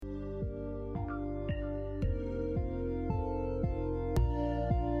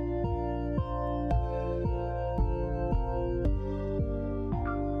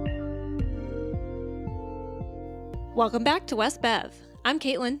Welcome back to West Bev. I'm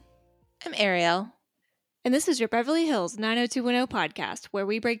Caitlin. I'm Ariel. And this is your Beverly Hills 90210 podcast, where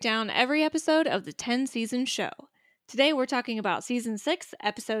we break down every episode of the 10-season show. Today we're talking about Season 6,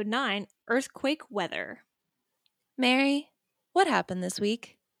 Episode 9, Earthquake Weather. Mary, what happened this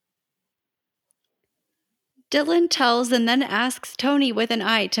week? Dylan tells and then asks Tony with an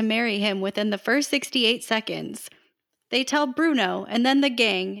I to marry him within the first 68 seconds. They tell Bruno and then the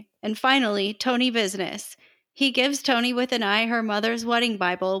gang, and finally, Tony business. He gives Tony with an I her mother's wedding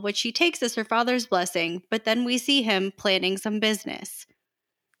Bible, which she takes as her father's blessing, but then we see him planning some business.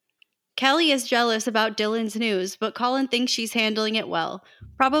 Kelly is jealous about Dylan's news, but Colin thinks she's handling it well,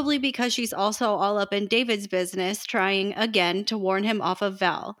 probably because she's also all up in David's business, trying, again, to warn him off of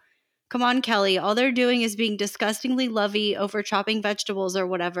Val. Come on, Kelly, all they're doing is being disgustingly lovey over chopping vegetables or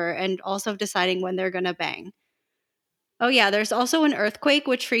whatever, and also deciding when they're gonna bang. Oh yeah, there's also an earthquake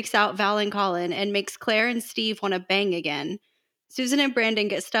which freaks out Val and Colin and makes Claire and Steve want to bang again. Susan and Brandon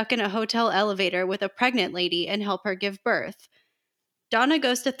get stuck in a hotel elevator with a pregnant lady and help her give birth. Donna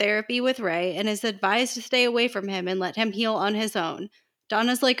goes to therapy with Ray and is advised to stay away from him and let him heal on his own.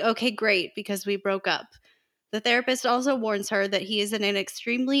 Donna's like, okay, great, because we broke up. The therapist also warns her that he is in an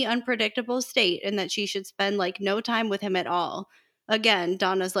extremely unpredictable state and that she should spend no time with him at all. Again,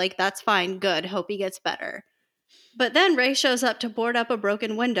 Donna's like, that's fine, good, hope he gets better. But then Ray shows up to board up a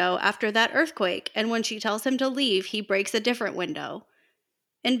broken window after that earthquake, and when she tells him to leave, he breaks a different window.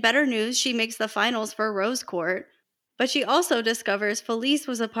 In better news, she makes the finals for Rose Court, but she also discovers Felice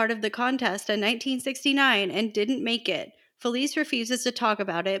was a part of the contest in 1969 and didn't make it. Felice refuses to talk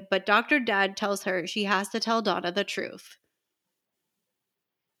about it, but Dr. Dad tells her she has to tell Donna the truth.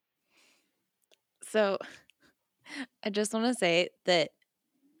 So, I just want to say that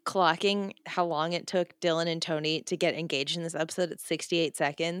clocking how long it took Dylan and Tony to get engaged in this episode at 68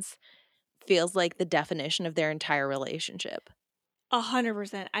 seconds feels like the definition of their entire relationship.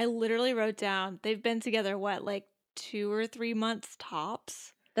 100%. I literally wrote down, they've been together, 2 or 3 months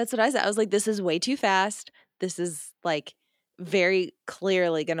tops? That's what I said. I was like, this is way too fast. This is very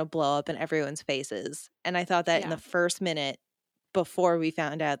clearly going to blow up in everyone's faces. And I thought that in the first minute before we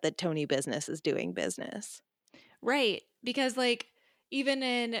found out that Tony Business is doing business. Right. Because even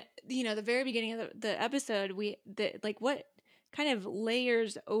in, the very beginning of the episode, what kind of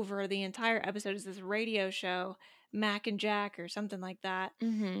layers over the entire episode is this radio show, Mac and Jack or something like that,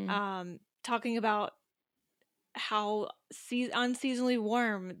 talking about how unseasonably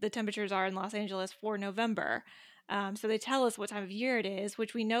warm the temperatures are in Los Angeles for November. So they tell us what time of year it is,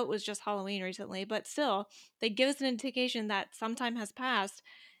 which we know it was just Halloween recently, but still, they give us an indication that some time has passed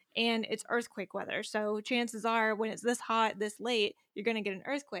and it's earthquake weather. So chances are when it's this hot, this late, you're going to get an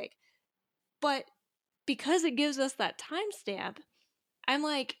earthquake. But because it gives us that timestamp, I'm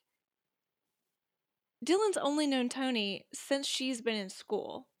like, Dylan's only known Tony since she's been in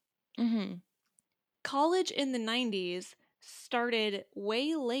school. Mm-hmm. College in the 90s started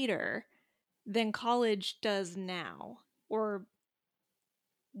way later than college does now, or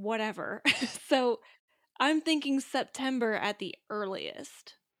whatever. So I'm thinking September at the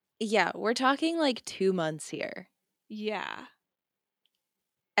earliest. Yeah, we're talking 2 months here. Yeah.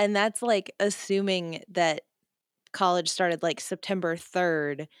 And that's assuming that college started September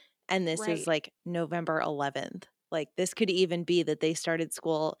 3rd and this is November 11th. This could even be that they started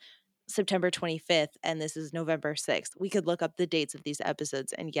school September 25th and this is November 6th. We could look up the dates of these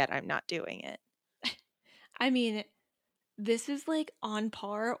episodes and yet I'm not doing it. I mean, this is on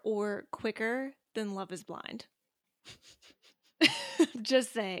par or quicker than Love is Blind.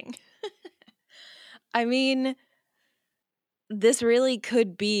 Just saying. I mean, this really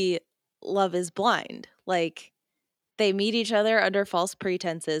could be Love is Blind. They meet each other under false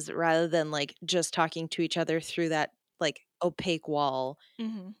pretenses rather than just talking to each other through that opaque wall.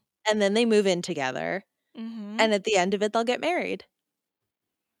 Mm-hmm. And then they move in together. Mm-hmm. And at the end of it, they'll get married.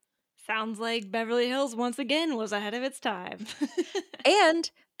 Sounds like Beverly Hills once again was ahead of its time.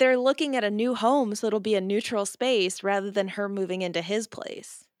 And they're looking at a new home, so it'll be a neutral space rather than her moving into his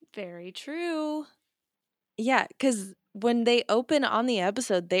place. Very true. Yeah, because when they open on the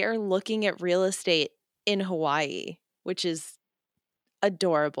episode, they are looking at real estate in Hawaii, which is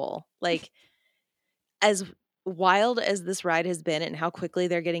adorable. As wild as this ride has been and how quickly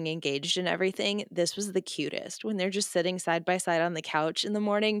they're getting engaged and everything, this was the cutest. When they're just sitting side by side on the couch in the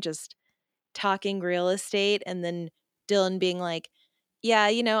morning, just talking real estate, and then Dylan being like,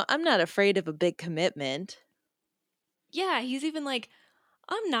 yeah, I'm not afraid of a big commitment. Yeah, he's even like,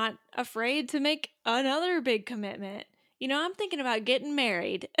 I'm not afraid to make another big commitment. I'm thinking about getting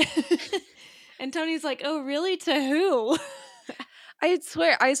married. And Tony's like, oh, really? To who?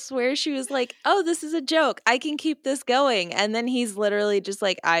 I swear she was like, oh, this is a joke. I can keep this going. And then he's literally just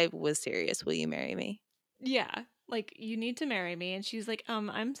like, I was serious. Will you marry me? Yeah. Like, you need to marry me. And she's like,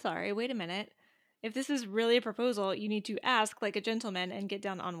 I'm sorry. Wait a minute. If this is really a proposal, you need to ask like a gentleman and get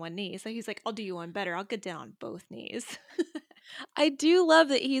down on one knee. So he's like, I'll do you one better. I'll get down on both knees. I do love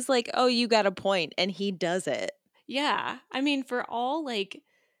that he's like, oh, you got a point, and he does it. Yeah. I mean, for all like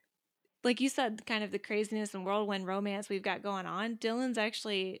you said, kind of the craziness and whirlwind romance we've got going on, Dylan's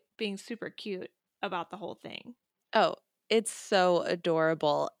actually being super cute about the whole thing. Oh, it's so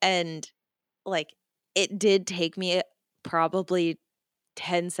adorable. And like, it did take me probably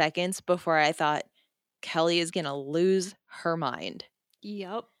 10 seconds before I thought Kelly is going to lose her mind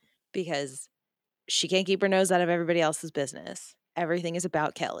Yep. because she can't keep her nose out of everybody else's business. Everything is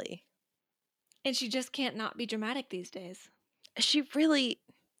about Kelly. And she just can't not be dramatic these days. She really.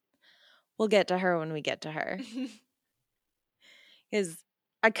 We'll get to her when we get to her. Because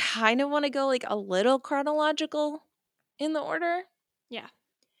I kind of want to go like a little chronological in the order. Yeah.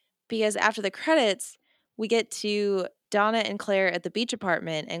 Because after the credits, we get to Donna and Claire at the beach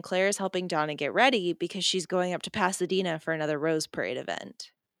apartment, and Claire is helping Donna get ready because she's going up to Pasadena for another Rose Parade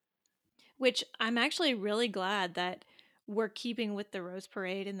event. Which I'm actually really glad that we're keeping with the Rose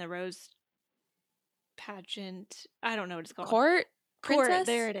Parade and the Rose pageant. I don't know what it's called. Court? Princess?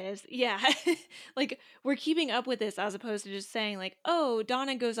 There it is. Yeah. Like, we're keeping up with this as opposed to just saying, like, oh,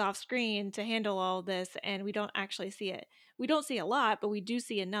 Donna goes off screen to handle all this and we don't actually see it. We don't see a lot, but we do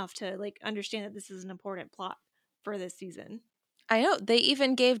see enough to, like, understand that this is an important plot for this season. I know. They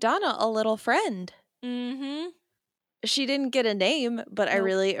even gave Donna a little friend. Mm-hmm. She didn't get a name, but I Nope.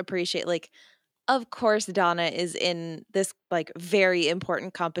 really appreciate, like, of course Donna is in this, like, very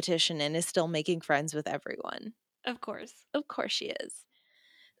important competition and is still making friends with everyone. Of course. Of course she is.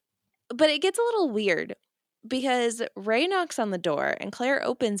 But it gets a little weird because Ray knocks on the door and Claire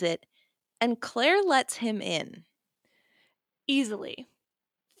opens it and Claire lets him in. Easily.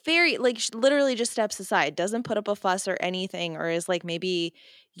 Very, like, literally just steps aside, doesn't put up a fuss or anything, or is like, maybe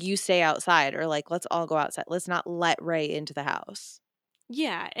you stay outside, or like, let's all go outside. Let's not let Ray into the house.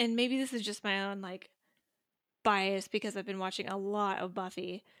 Yeah, and maybe this is just my own, like, bias because I've been watching a lot of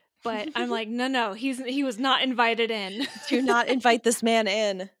Buffy. But I'm like, no, he was not invited in. Do not invite this man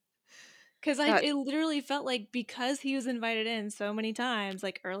in. Because it literally felt like because he was invited in so many times,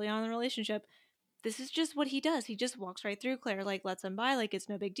 like early on in the relationship, this is just what he does. He just walks right through Claire, like lets him by, like it's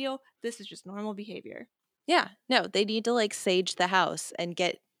no big deal. This is just normal behavior. Yeah, no, they need to like sage the house and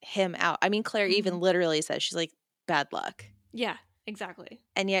get him out. I mean, Claire even literally says, she's like, bad luck. Yeah, exactly.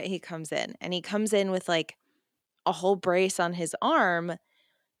 And yet he comes in, and he comes in with like a whole brace on his arm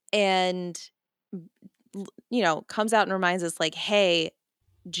and, you know, comes out and reminds us like, hey,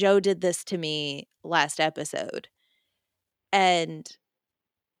 Joe did this to me last episode. And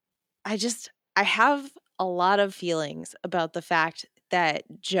I have a lot of feelings about the fact that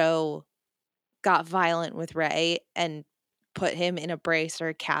Joe got violent with Ray and put him in a brace or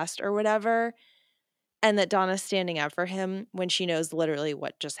a cast or whatever, and that Donna's standing up for him when she knows literally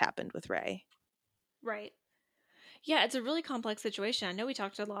what just happened with Ray. Right. Yeah, it's a really complex situation. I know we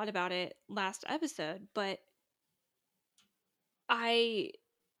talked a lot about it last episode, but I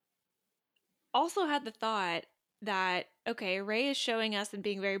also had the thought that, okay, Ray is showing us and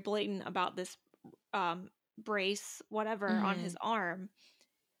being very blatant about this brace, whatever, on his arm,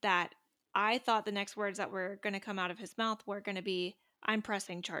 that I thought the next words that were going to come out of his mouth were going to be, I'm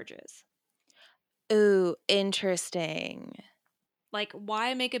pressing charges. Ooh, interesting. Like,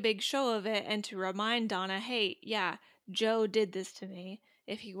 why make a big show of it and to remind Donna, hey, yeah, Joe did this to me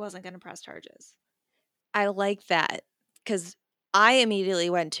if he wasn't going to press charges? I like that because I immediately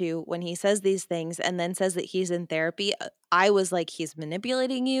went to when he says these things and then says that he's in therapy. I was like, he's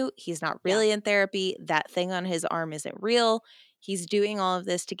manipulating you. He's not really in therapy. That thing on his arm isn't real. He's doing all of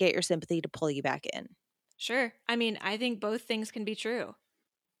this to get your sympathy to pull you back in. Sure. I mean, I think both things can be true.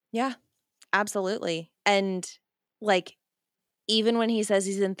 Yeah, absolutely. And like, even when he says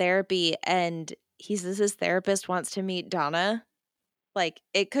he's in therapy and he says his therapist wants to meet Donna, like,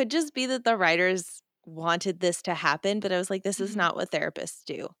 it could just be that the writers wanted this to happen, but I was like, this is not what therapists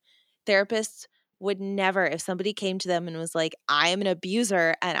do. Therapists would never, if somebody came to them and was like, I am an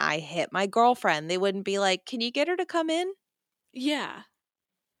abuser and I hit my girlfriend, they wouldn't be like, can you get her to come in? Yeah.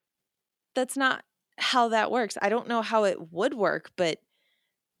 That's not how that works. I don't know how it would work, but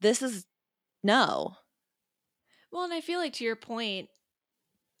this is no. Well, and I feel like to your point,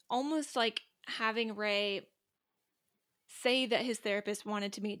 almost like having Ray say that his therapist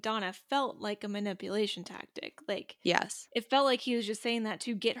wanted to meet Donna felt like a manipulation tactic. Like, Yes. it felt like he was just saying that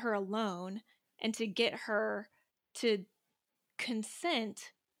to get her alone and to get her to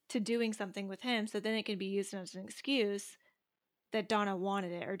consent to doing something with him, so then it can be used as an excuse that Donna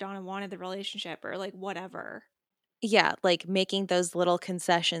wanted it, or Donna wanted the relationship, or like whatever. Yeah, like making those little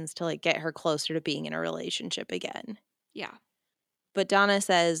concessions to like get her closer to being in a relationship again. Yeah. But Donna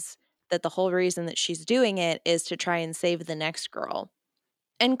says that the whole reason that she's doing it is to try and save the next girl.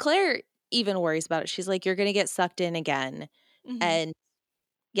 And Claire even worries about it. She's like, you're going to get sucked in again. Mm-hmm. And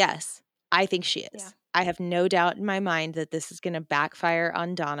yes, I think she is. Yeah. I have no doubt in my mind that this is going to backfire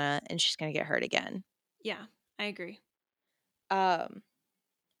on Donna and she's going to get hurt again. Yeah, I agree.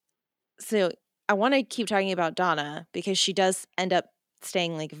 So I want to keep talking about Donna because she does end up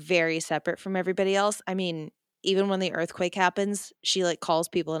staying like very separate from everybody else. I mean, even when the earthquake happens, she like calls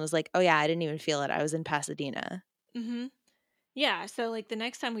people and is like, "Oh yeah, I didn't even feel it. I was in Pasadena." Mm-hmm. Yeah, so like the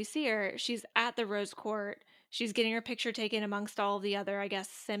next time we see her, she's at the Rose Court. She's getting her picture taken amongst all of the other, I guess,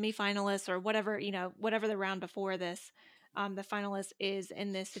 semifinalists or whatever, whatever the round before this, the finalist is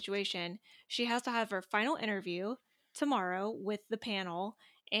in this situation. She has to have her final interview tomorrow with the panel.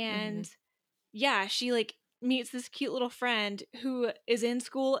 And yeah, she like meets this cute little friend who is in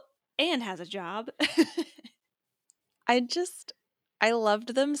school and has a job. I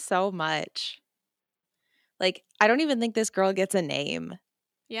loved them so much. Like, I don't even think this girl gets a name,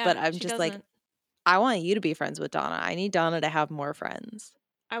 Yeah, but I'm she just like, doesn't. I want you to be friends with Donna. I need Donna to have more friends.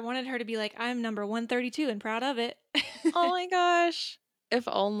 I wanted her to be like, I'm number 132 and proud of it. Oh my gosh. If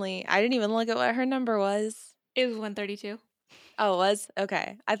only. I didn't even look at what her number was. It was 132. Oh, it was?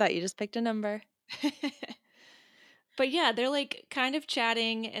 Okay. I thought you just picked a number. But yeah, they're like kind of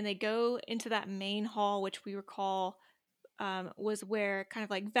chatting and they go into that main hall, which we recall was where kind of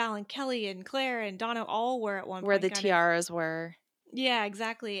like Val and Kelly and Claire and Donna all were at one Where point. the tiaras were. Yeah,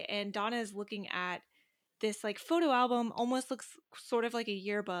 exactly. And Donna is looking at this like photo album, almost looks sort of like a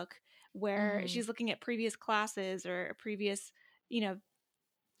yearbook, where she's looking at previous classes or previous,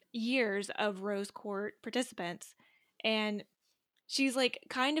 years of Rose Court participants. And she's like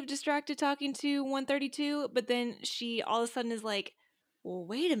kind of distracted talking to 132, but then she all of a sudden is like, well,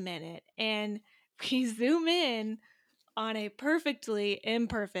 wait a minute. And we zoom in on a perfectly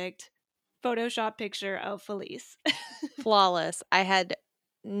imperfect Photoshop picture of Felice. Flawless. I had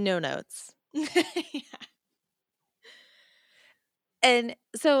no notes. Yeah. And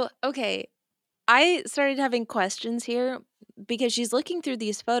so, okay, I started having questions here because she's looking through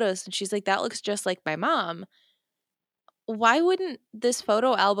these photos and she's like, that looks just like my mom. Why wouldn't this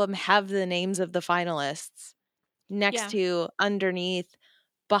photo album have the names of the finalists next to, underneath,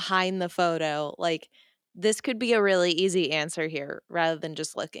 behind the photo? Like, this could be a really easy answer here rather than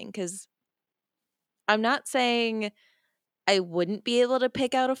just looking, because I'm not saying I wouldn't be able to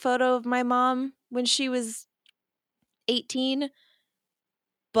pick out a photo of my mom when she was 18,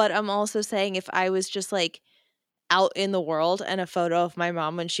 but I'm also saying if I was just like out in the world and a photo of my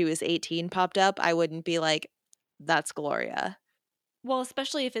mom when she was 18 popped up, I wouldn't be like, that's Gloria. Well,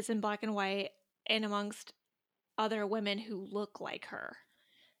 especially if it's in black and white and amongst other women who look like her.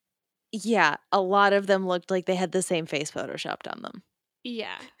 Yeah, a lot of them looked like they had the same face photoshopped on them.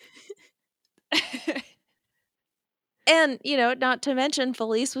 Yeah. And, not to mention,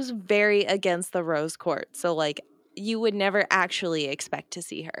 Felice was very against the Rose Court. So, like, you would never actually expect to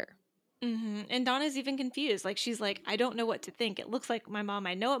see her. Mm-hmm. And Donna's even confused. Like, she's like, I don't know what to think. It looks like my mom.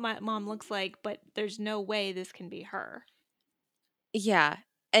 I know what my mom looks like, but there's no way this can be her. Yeah.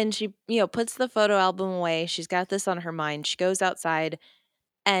 And she, puts the photo album away. She's got this on her mind. She goes outside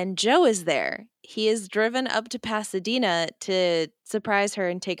and Joe is there. He is driven up to Pasadena to surprise her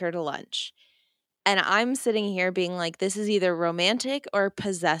and take her to lunch. And I'm sitting here being like, this is either romantic or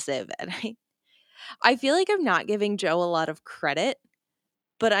possessive. And I feel like I'm not giving Joe a lot of credit,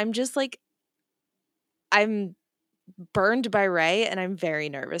 but I'm just like, I'm burned by Ray and I'm very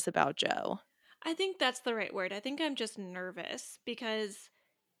nervous about Joe. I think that's the right word. I think I'm just nervous because,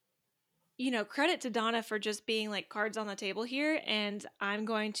 credit to Donna for just being like cards on the table here. And I'm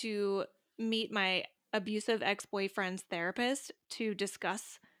going to meet my abusive ex-boyfriend's therapist to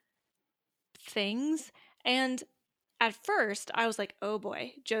discuss things. And at first, I was like, oh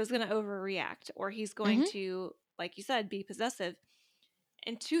boy, Joe's going to overreact or he's going to, like you said, be possessive.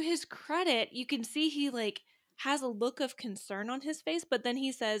 And to his credit, you can see he like has a look of concern on his face, but then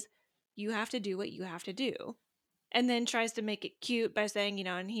he says, you have to do what you have to do. And then tries to make it cute by saying,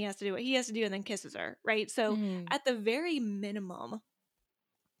 and he has to do what he has to do and then kisses her, right? So at the very minimum,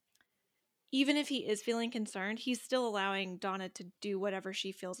 even if he is feeling concerned, he's still allowing Donna to do whatever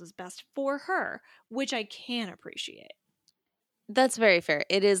she feels is best for her, which I can appreciate. That's very fair.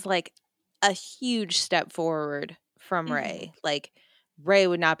 It is like a huge step forward from Ray. Like, Ray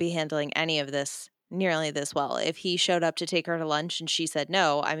would not be handling any of this nearly this well. If he showed up to take her to lunch and she said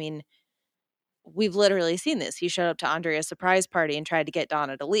no, I mean, we've literally seen this. He showed up to Andrea's surprise party and tried to get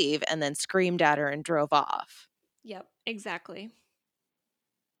Donna to leave and then screamed at her and drove off. Yep, exactly.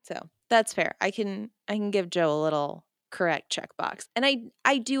 So that's fair. I can give Joe a little correct checkbox. And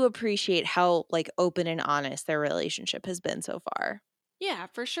I do appreciate how like open and honest their relationship has been so far. Yeah,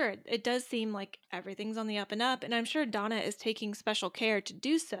 for sure. It does seem like everything's on the up and up, and I'm sure Donna is taking special care to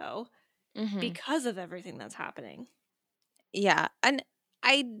do so because of everything that's happening. Yeah. And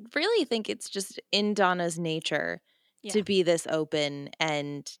I really think it's just in Donna's nature to be this open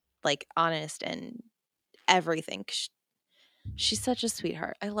and like honest and everything. She's such a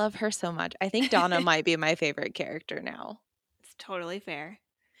sweetheart. I love her so much. I think Donna might be my favorite character now. It's totally fair.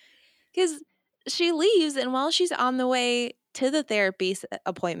 Because she leaves, and while she's on the way to the therapy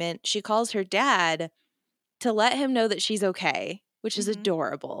appointment, she calls her dad to let him know that she's okay, which is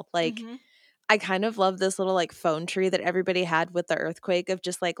adorable. Like, I kind of love this little like phone tree that everybody had with the earthquake of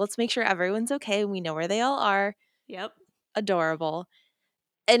just like, let's make sure everyone's okay. We know where they all are. Yep. Adorable.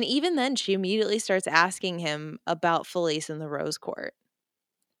 And even then, she immediately starts asking him about Felice in the Rose Court.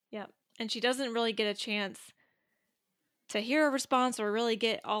 Yep. And she doesn't really get a chance to hear a response or really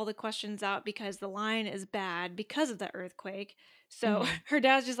get all the questions out because the line is bad because of the earthquake. So her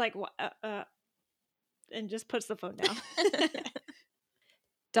dad's just like, and just puts the phone down.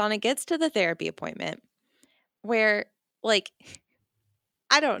 Donna gets to the therapy appointment where, like,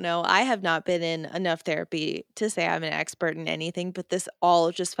 I don't know. I have not been in enough therapy to say I'm an expert in anything, but this all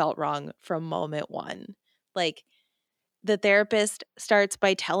just felt wrong from moment one. Like, the therapist starts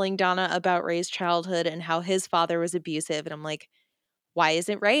by telling Donna about Ray's childhood and how his father was abusive. And I'm like, why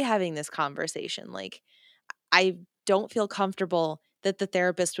isn't Ray having this conversation? Like, I don't feel comfortable that the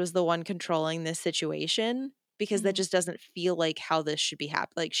therapist was the one controlling this situation because that just doesn't feel like how this should be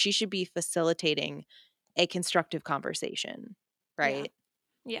happening. Like, she should be facilitating a constructive conversation, right?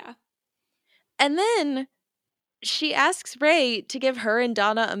 Yeah. And then she asks Ray to give her and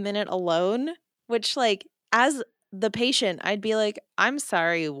Donna a minute alone, which, like, as the patient, I'd be like, I'm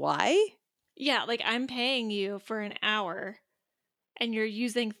sorry, why? Yeah, like I'm paying you for an hour and you're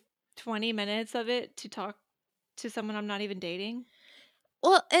using 20 minutes of it to talk to someone I'm not even dating.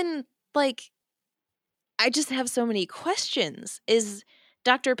 Well, and like, I just have so many questions. Is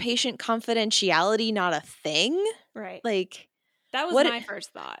doctor patient confidentiality not a thing? Right. Like, That was what? my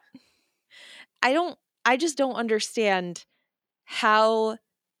first thought. I just don't understand how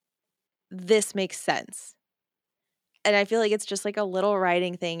this makes sense. And I feel like it's just like a little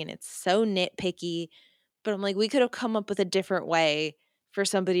writing thing and it's so nitpicky. But I'm like, we could have come up with a different way for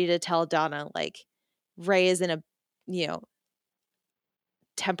somebody to tell Donna, like, Ray is in a, you know,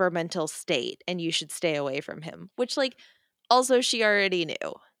 temperamental state and you should stay away from him, which, like, also she already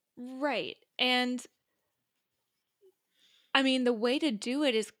knew. Right. And I mean, the way to do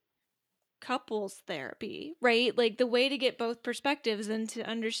it is couples therapy, right? Like the way to get both perspectives and to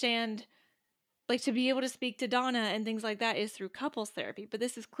understand, like to be able to speak to Donna and things like that is through couples therapy. But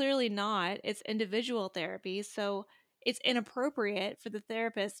this is clearly not. It's individual therapy. So it's inappropriate for the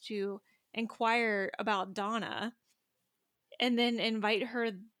therapist to inquire about Donna and then invite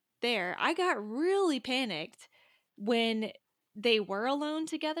her there. I got really panicked when they were alone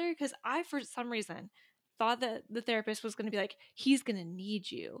together because I, for some reason, thought that the therapist was going to be like, he's going to need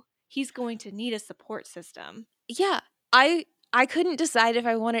you. He's going to need a support system. Yeah. I couldn't decide if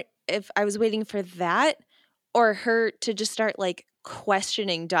I was waiting for that or her to just start like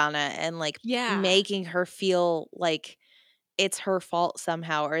questioning Donna and like making her feel like it's her fault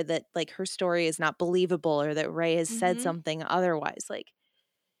somehow or that like her story is not believable or that Ray has said something otherwise. Like,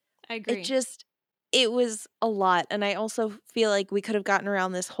 I agree. it was a lot. And I also feel like we could have gotten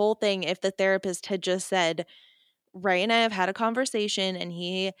around this whole thing if the therapist had just said, Ray and I have had a conversation and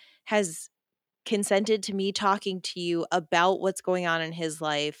he has consented to me talking to you about what's going on in his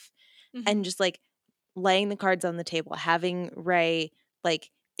life and just like laying the cards on the table, having Ray like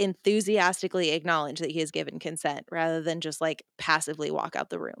enthusiastically acknowledge that he has given consent rather than just like passively walk out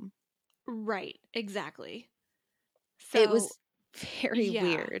the room. Right. Exactly. So It was very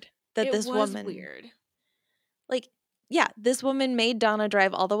weird that it this was woman, weird. like, yeah, this woman made Donna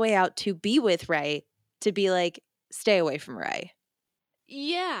drive all the way out to be with Ray to be like, stay away from Ray.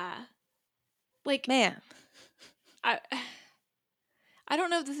 Yeah. Like, Man. I don't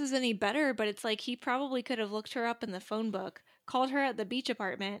know if this is any better, but it's like he probably could have looked her up in the phone book, called her at the beach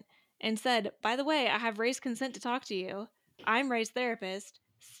apartment, and said, by the way, I have Ray's consent to talk to you. I'm Ray's therapist.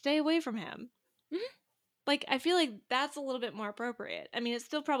 Stay away from him. Like, I feel like that's a little bit more appropriate. I mean, it's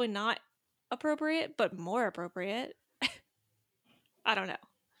still probably not appropriate, but more appropriate. I don't know.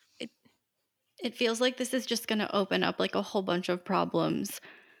 It feels like this is just going to open up like a whole bunch of problems.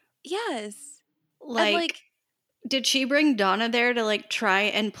 Yes. Like, like, did she bring Donna there to like try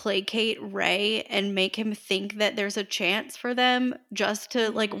and placate Ray and make him think that there's a chance for them just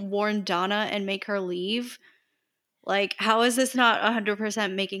to like warn Donna and make her leave? Like, how is this not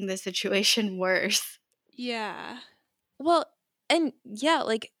 100% making the situation worse? Yeah. well, and yeah,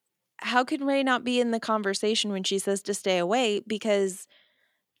 like, how can Ray not be in the conversation when she says to stay away? Because,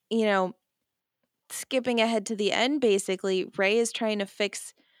 you know, skipping ahead to the end, basically, Ray is trying to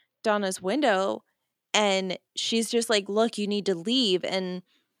fix Donna's window and she's just like, look, you need to leave. And,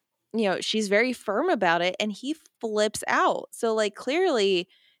 she's very firm about it and he flips out. So, like, clearly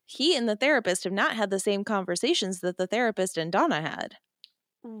he and the therapist have not had the same conversations that the therapist and Donna had.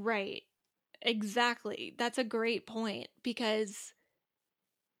 Right. Exactly. That's a great point because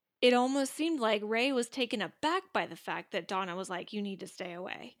it almost seemed like Ray was taken aback by the fact that Donna was like, you need to stay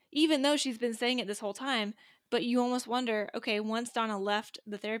away. Even though she's been saying it this whole time, but you almost wonder, okay, once Donna left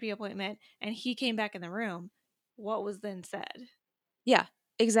the therapy appointment and he came back in the room, what was then said? Yeah,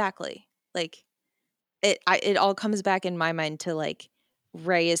 exactly. Like, it all comes back in my mind to, like,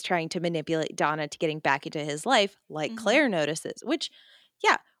 Ray is trying to manipulate Donna to getting back into his life, like Claire notices, which,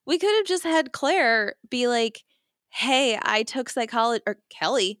 yeah, we could have just had Claire be like, hey, I took psychology, or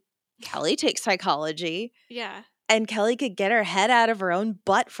Kelly takes psychology. Yeah. And Kelly could get her head out of her own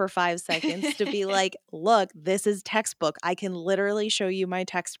butt for 5 seconds to be like, look, this is textbook. I can literally show you my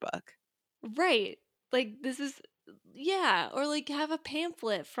textbook. Right. Like, this is, yeah. Or like have a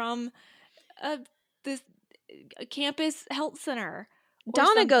pamphlet from this a campus health center.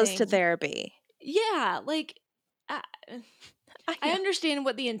 Donna goes to something. therapy. Yeah. Like, I Yeah. understand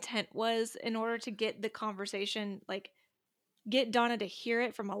what the intent was in order to get the conversation, like, get Donna to hear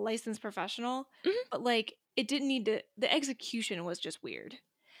it from a licensed professional. But, like, it didn't need to, the execution was just weird.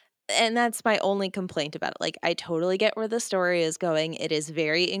 And that's my only complaint about it. Like, I totally get where the story is going. It is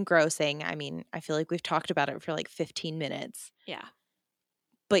very engrossing. I mean, I feel like we've talked about it for like 15 minutes. Yeah.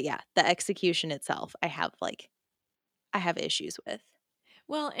 But yeah, the execution itself, I have issues with.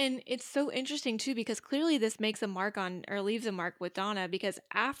 Well, and it's so interesting too because clearly this makes a mark on, or leaves a mark with Donna, because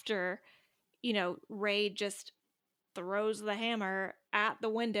after, Ray just throws the hammer at the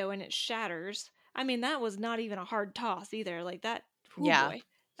window and it shatters. I mean, that was not even a hard toss either. Like that, oh Yeah. boy,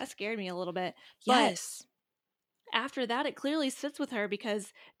 that scared me a little bit. Yes. But after that, it clearly sits with her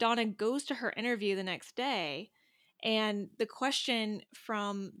because Donna goes to her interview the next day. And the question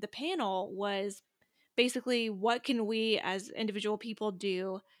from the panel was basically, what can we as individual people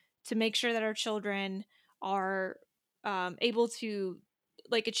do to make sure that our children are able to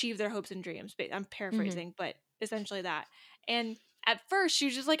like achieve their hopes and dreams? I'm paraphrasing, but essentially that. And at first she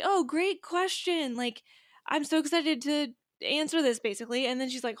was just like, oh, great question, like I'm so excited to answer this, basically. And then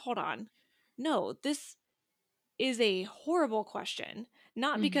she's like, hold on, no, this is a horrible question,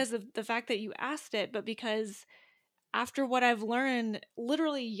 not because of the fact that you asked it, but because after what I've learned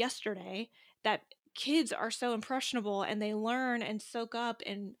literally yesterday, that kids are so impressionable and they learn and soak up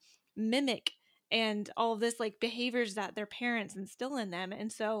and mimic and all of this, like, behaviors that their parents instill in them. And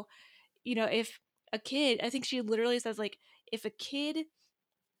so, if a kid, I think she literally says, like, if a kid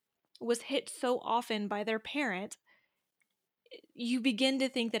was hit so often by their parent, you begin to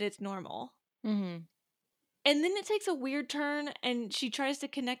think that it's normal. And then it takes a weird turn and she tries to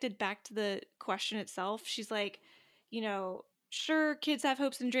connect it back to the question itself. She's like, sure, kids have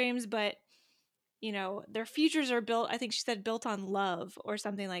hopes and dreams, but, their futures are built, I think she said, built on love or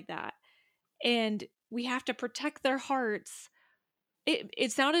something like that. And we have to protect their hearts.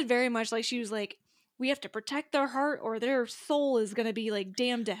 It sounded very much like she was like, we have to protect their heart or their soul is going to be like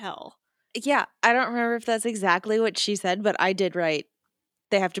damned to hell. Yeah, I don't remember if that's exactly what she said, but I did write,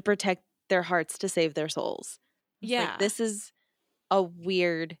 they have to protect their hearts to save their souls. It's Yeah. like, this is a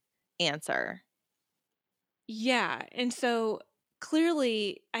weird answer. Yeah. And so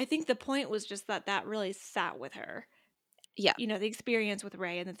clearly, I think the point was just that really sat with her. Yeah. The experience with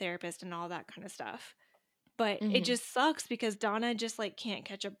Ray and the therapist and all that kind of stuff. But it just sucks because Donna just like can't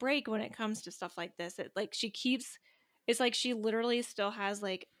catch a break when it comes to stuff like this. It's like she literally still has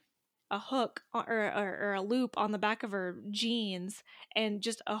like a hook or a loop on the back of her jeans, and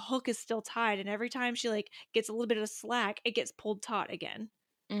just a hook is still tied. And every time she like gets a little bit of slack, it gets pulled taut again,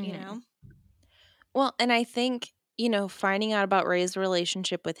 Well, and I think, finding out about Ray's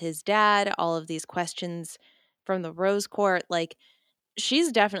relationship with his dad, all of these questions from the Rose Court, like,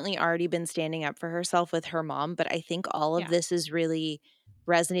 she's definitely already been standing up for herself with her mom, but I think all of this is really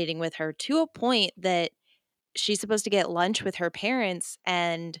resonating with her to a point that she's supposed to get lunch with her parents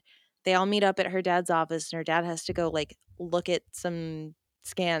and they all meet up at her dad's office and her dad has to go like look at some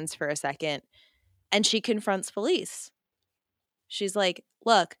scans for a second. And she confronts Felice. She's like,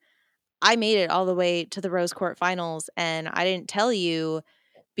 look, I made it all the way to the Rose Court finals and I didn't tell you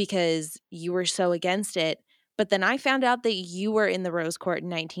because you were so against it. But then I found out that you were in the Rose Court in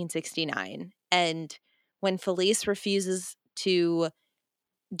 1969. And when Felice refuses to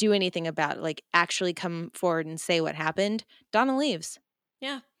do anything about it, like actually come forward and say what happened, Donna leaves.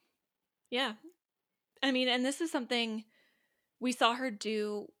 Yeah. Yeah. I mean, and this is something we saw her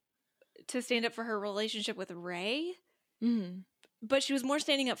do to stand up for her relationship with Ray, Mm-hmm. but she was more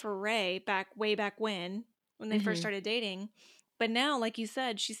standing up for Ray way back when they first started dating. But now, like you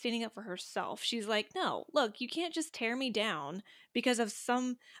said, she's standing up for herself. She's like, no, look, you can't just tear me down because of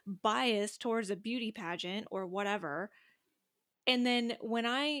some bias towards a beauty pageant or whatever. And then when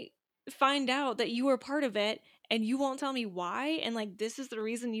I find out that you were part of it and you won't tell me why, and like this is the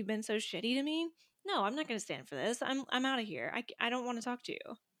reason you've been so shitty to me, no, I'm not going to stand for this. I'm out of here. I don't want to talk to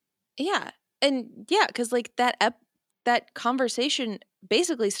you. Yeah. And yeah, because like that conversation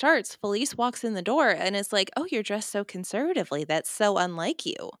basically starts. Felice walks in the door and it's like, oh, you're dressed so conservatively. That's so unlike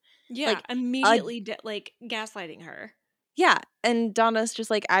you. Yeah, Like, immediately like gaslighting her. yeah. And Donna's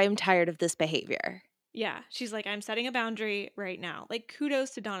just like, I'm tired of this behavior. Yeah, she's like, I'm setting a boundary right now. Like,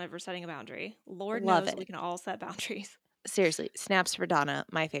 kudos to Donna for setting a boundary. Lord Love knows it. we can all set boundaries. Seriously, snaps for Donna,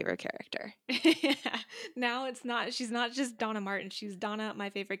 my favorite character. Yeah. Now she's not just Donna Martin, she's Donna, my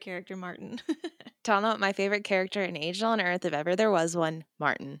favorite character, Martin. Donna, my favorite character in Angel on Earth, if ever there was one,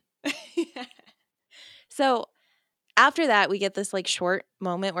 Martin. Yeah. So after that, we get this like short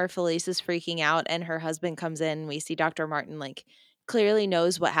moment where Felice is freaking out and her husband comes in. We see Dr. Martin like clearly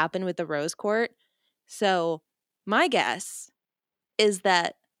knows what happened with the Rose Court. So my guess is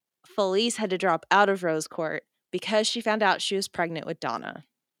that Felice had to drop out of Rose Court because she found out she was pregnant with Donna.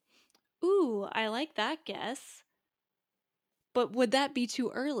 Ooh, I like that guess. But would that be too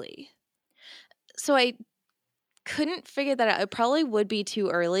early? So I couldn't figure that out. It probably would be too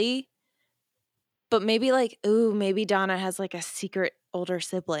early. But maybe like, ooh, maybe Donna has like a secret older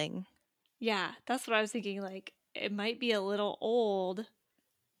sibling. Yeah, that's what I was thinking. Like, it might be a little old,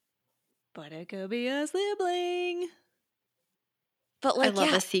 but it could be a sibling. But like, I love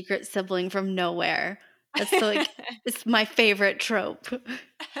yeah, a secret sibling from nowhere. That's like it's my favorite trope.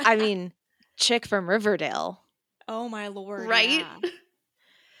 I mean, chick from Riverdale. Oh my lord, Right? yeah.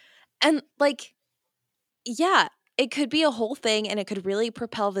 And like, yeah, it could be a whole thing and it could really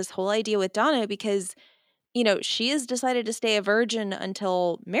propel this whole idea with Donna because, you know, she has decided to stay a virgin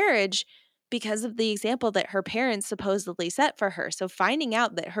until marriage because of the example that her parents supposedly set for her. So finding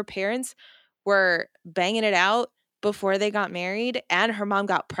out that her parents were banging it out before they got married and her mom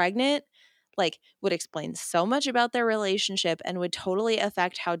got pregnant, like, would explain so much about their relationship and would totally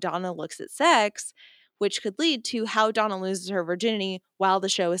affect how Donna looks at sex, which could lead to how Donna loses her virginity while the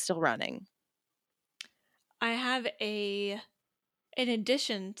show is still running. I have in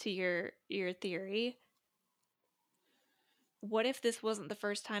addition to your theory, what if this wasn't the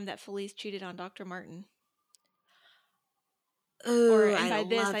first time that Felice cheated on Dr. Martin? Ooh, And I by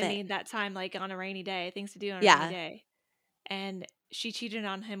this love I it. mean that time like on a rainy day, things to do on a rainy Yeah. day. And she cheated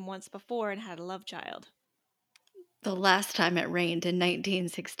on him once before and had a love child. The last time it rained in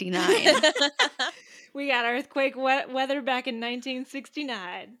 1969. We got earthquake weather back in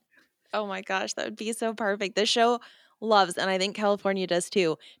 1969. Oh my gosh, that would be so perfect. The show loves, and I think California does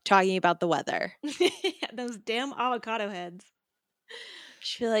too, talking about the weather. Those damn avocado heads.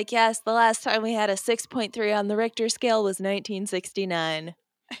 She'd be like, yes, the last time we had a 6.3 on the Richter scale was 1969.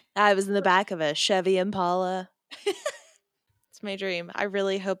 I was in the back of a Chevy Impala. It's my dream. I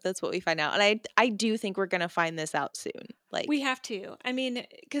really hope that's what we find out. And I do think we're going to find this out soon. Like, We have to. I mean,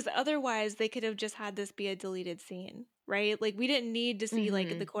 because otherwise they could have just had this be a deleted scene, right? Like we didn't need to see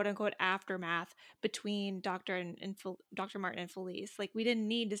like the quote unquote aftermath between Dr. Martin and Felice. Like we didn't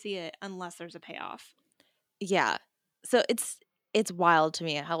need to see it unless there's a payoff. yeah. So it's wild to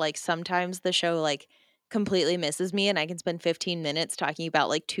me how like sometimes the show like completely misses me and I can spend 15 minutes talking about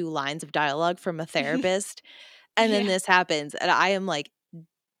like 2 lines of dialogue from a therapist and then Yeah. this happens and I am like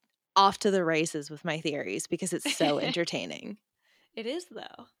off to the races with my theories because it's so entertaining. It is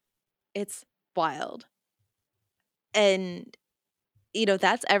though. It's wild. And you know,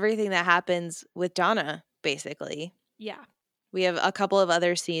 that's everything that happens with Donna basically. Yeah. We have a couple of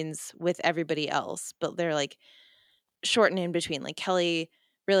other scenes with everybody else, but they're like shortened in between. Like Kelly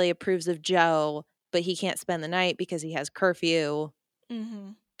really approves of Joe, but he can't spend the night because he has curfew Mm-hmm.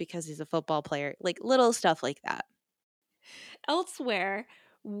 because he's a football player. Like little stuff like that. Elsewhere,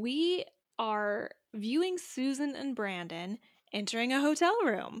 we are viewing Susan and Brandon entering a hotel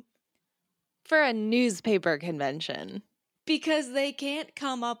room For a newspaper convention. because they can't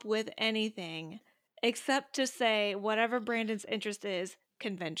come up with anything except to say whatever Brandon's interest is,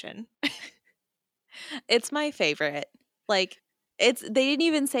 convention. It's my favorite. Like, they didn't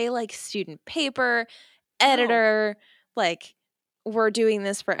even say like student paper, No. editor, like we're doing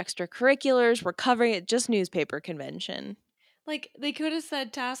this for extracurriculars, we're covering it, just newspaper convention. Like, they could have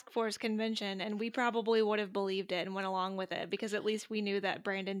said task force convention, and we probably would have believed it and went along with it, because at least we knew that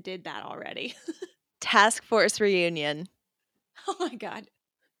Brandon did that already. Task force reunion. Oh my god.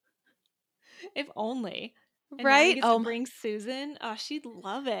 If only. And now he Right? gets to bring Susan. Oh, she'd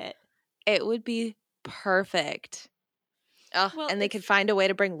love it. It would be perfect. Oh, Well, and they could find a way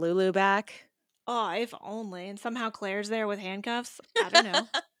to bring Lulu back. Oh, if only. And somehow Claire's there with handcuffs. I don't know.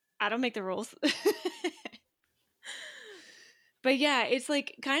 I don't make the rules. But yeah, it's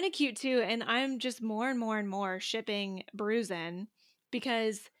like kind of cute too. And I'm just more and more and more shipping Bruisen,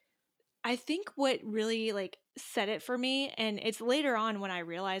 because I think what really like set it for me, and it's later on when I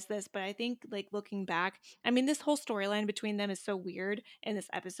realized this, but I think like looking back, I mean, this whole storyline between them is so weird in this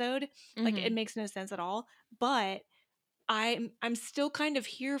episode. Like, it makes no sense at all. But I'm still kind of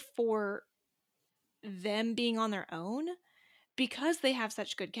here for them being on their own, because they have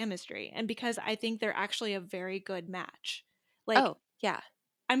such good chemistry, and because I think they're actually a very good match. Like, Oh, yeah.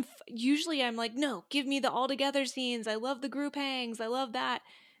 Usually I'm like, no, give me the all together scenes. I love the group hangs. I love that.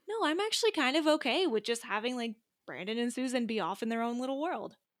 No, I'm actually kind of okay with just having like Brandon and Susan be off in their own little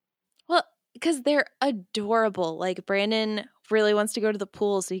world. Well, because they're adorable. Like, Brandon really wants to go to the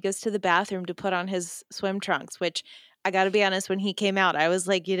pool, so he goes to the bathroom to put on his swim trunks, which I got to be honest, when he came out, I was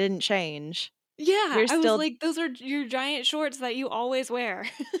like, you didn't change. Yeah, You're I was still like, those are your giant shorts that you always wear.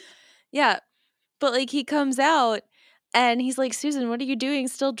 Yeah. But like he comes out and he's like, Susan, what are you doing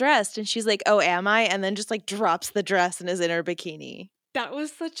still dressed? And she's like, oh, am I? And then just like drops the dress and is in her bikini. That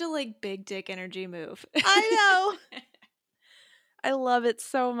was such a like big dick energy move. I know. I love it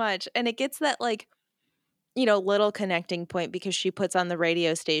so much. And it gets that like, little connecting point because she puts on the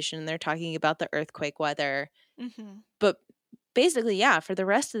radio station and they're talking about the earthquake weather. Mm-hmm. But basically, yeah, for the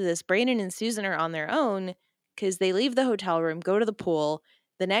rest of this, Brandon and Susan are on their own because they leave the hotel room, go to the pool.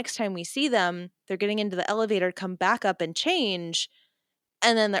 The next time we see them, they're getting into the elevator, come back up and change.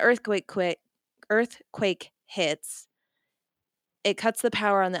 And then the earthquake hits. It cuts the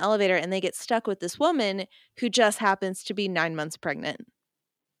power on the elevator and they get stuck with this woman who just happens to be 9 months pregnant.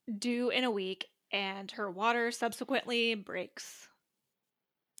 Due in a week, and her water subsequently breaks.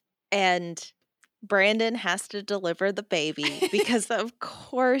 And Brandon has to deliver the baby because, of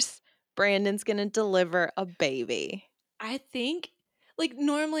course, Brandon's going to deliver a baby. I think, like,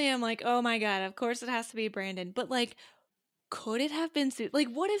 normally I'm like, oh my god, of course it has to be Brandon. But, like, could it have been Susan? Like,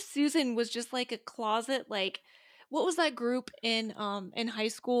 what if Susan was just, like, a closet, like, what was that group in high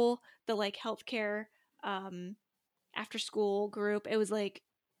school? The, like, healthcare, after school group. It was, like,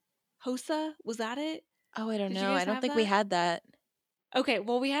 HOSA? Was that it? Oh, I don't Did you know. guys I don't have think we that? had that. Okay,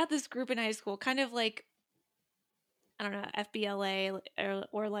 well, we had this group in high school, kind of like, I don't know, FBLA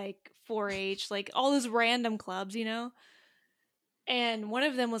or like 4-H, like all those random clubs, you know? And one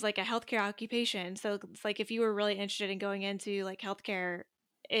of them was like a healthcare occupation. So it's like if you were really interested in going into like healthcare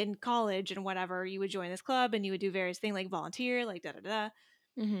in college and whatever, you would join this club and you would do various things like volunteer, like da da da.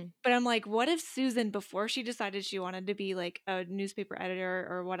 Mm-hmm. But I'm like, what if Susan, before she decided she wanted to be like a newspaper editor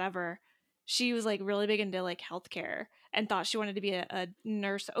or whatever, she was like really big into like healthcare and thought she wanted to be a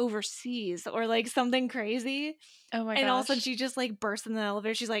nurse overseas or like something crazy. Oh my And all of a gosh. sudden she just like bursts in the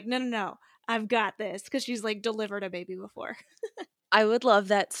elevator. She's like, no, no, no, I've got this. Because she's like delivered a baby before. I would love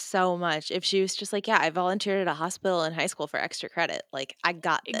that so much if she was just like, yeah, I volunteered at a hospital in high school for extra credit. Like, I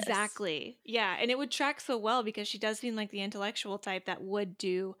got this. Exactly. Yeah. And it would track so well because she does seem like the intellectual type that would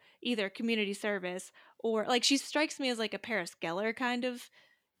do either community service or like she strikes me as like a Paris Geller kind of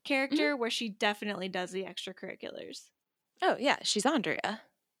character where she definitely does the extracurriculars. Oh, yeah. She's Andrea.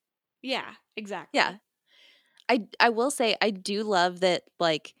 Yeah, exactly. Yeah. I will say, I do love that,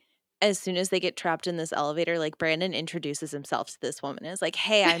 like, as soon as they get trapped in this elevator, like, Brandon introduces himself to this woman and is like,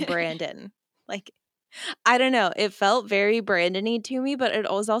 hey, I'm Brandon. Like, I don't know. It felt very Brandon-y to me, but it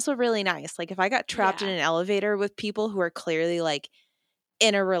was also really nice. Like, if I got trapped in Yeah. an elevator with people who are clearly, like,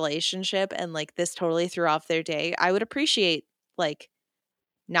 in a relationship and, like, this totally threw off their day, I would appreciate, like,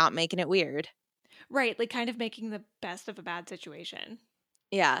 not making it weird. Right. Like kind of making the best of a bad situation.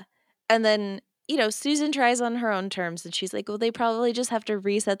 Yeah. And then, Susan tries on her own terms and she's like, well, they probably just have to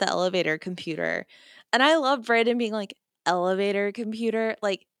reset the elevator computer. And I love Brandon being like, elevator computer?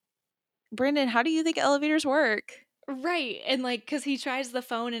 Like, Brandon, how do you think elevators work? Right. And like cuz he tries the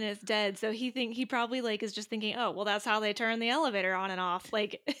phone and it's dead, so he probably like is just thinking, "Oh, well that's how they turn the elevator on and off,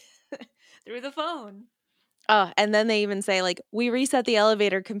 like through the phone." Oh, and then they even say, like, we reset the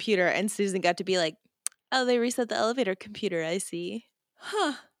elevator computer. And Susan got to be like, Oh, they reset the elevator computer, I see.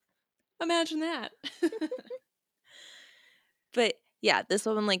 Huh. Imagine that. But yeah, this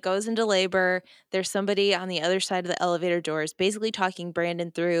woman like goes into labor. There's somebody on the other side of the elevator doors basically talking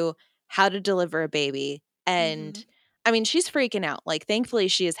Brandon through how to deliver a baby. And Mhm. I mean, she's freaking out. Like, thankfully,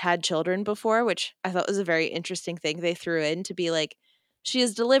 she has had children before, which I thought was a very interesting thing they threw in to be like, she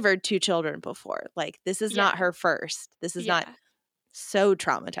has delivered 2 children before. Like, this is not Yeah. her first. This is not Yeah. so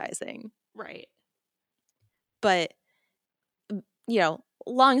traumatizing. Right. But,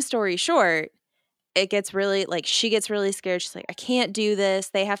 long story short, it gets really like she gets really scared. She's like, I can't do this.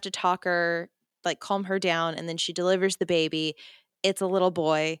 They have to talk her, like calm her down. And then she delivers the baby. It's a little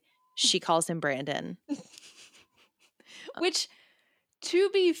boy. She calls him Brandon. Which, to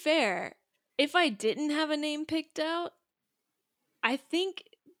be fair, if I didn't have a name picked out, I think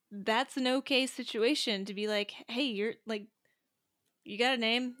that's an okay situation to be like, hey, you're like, you got a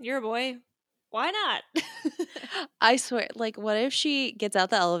name, you're a boy. Why not? I swear, like, what if she gets out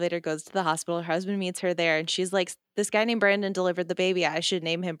the elevator, goes to the hospital, her husband meets her there, and she's like, this guy named Brandon delivered the baby. I should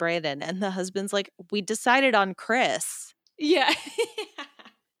name him Brandon. And the husband's like, we decided on Chris. Yeah.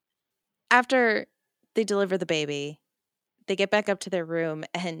 After they deliver the baby, they get back up to their room,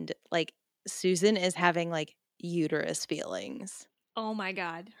 and like Susan is having like uterus feelings. Oh my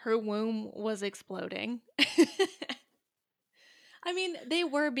God. Her womb was exploding. I mean, they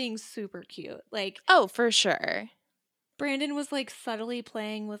were being super cute. Like, Oh, for sure. Brandon was like subtly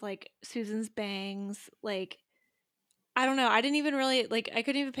playing with like Susan's bangs. Like, I don't know. I didn't even really like. I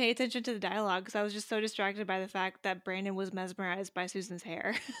couldn't even pay attention to the dialogue because I was just so distracted by the fact that Brandon was mesmerized by Susan's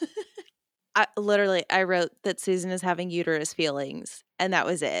hair. I wrote that Susan is having uterus feelings, and that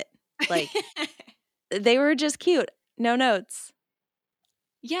was it. Like, they were just cute. No notes.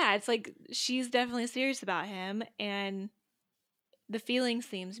 Yeah, it's like she's definitely serious about him, and the feeling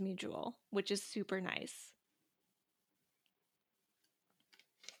seems mutual, which is super nice.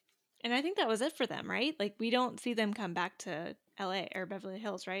 And I think that was it for them, right? Like, we don't see them come back to LA or Beverly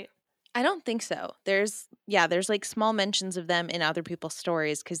Hills, right? I don't think so. There's like small mentions of them in other people's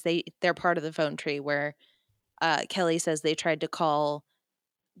stories because they're part of the phone tree where Kelly says they tried to call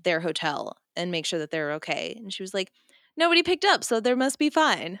their hotel and make sure that they're okay. And she was like, nobody picked up, so there must be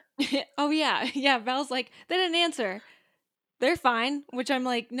fine. Oh, yeah. Yeah. Val's like, they didn't answer. They're fine. Which I'm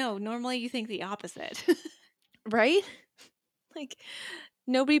like, no, normally you think the opposite. Right? Like,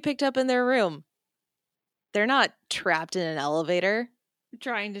 nobody picked up in their room. They're not trapped in an elevator.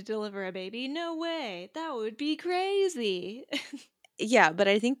 Trying to deliver a baby? No way. That would be crazy. Yeah, but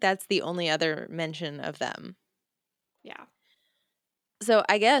I think that's the only other mention of them. Yeah. So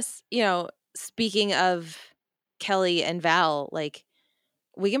I guess, speaking of Kelly and Val, like,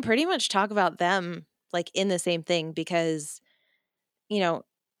 we can pretty much talk about them like in the same thing because, you know,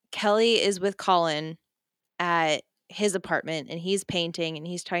 Kelly is with Colin at his apartment and he's painting and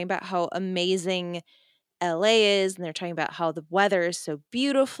he's talking about how amazing LA is and they're talking about how the weather is so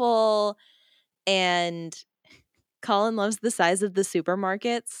beautiful and Colin loves the size of the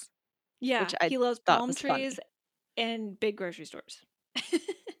supermarkets, Yeah. which I He loves thought palm was trees funny. and big grocery stores.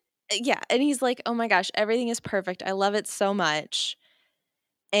 Yeah, and he's like, "Oh my gosh, everything is perfect. I love it so much."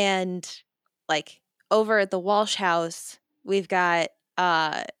 And like over at the Walsh house, we've got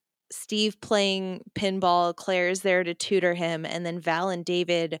Steve playing pinball, Claire's there to tutor him, and then Val and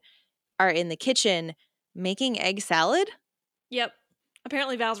David are in the kitchen making egg salad. Yep.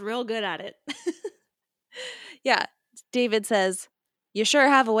 Apparently Val's real good at it. Yeah, David says, "You sure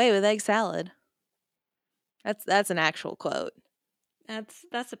have a way with egg salad." That's an actual quote.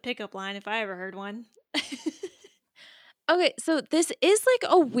 That's a pickup line if I ever heard one. Okay, so this is like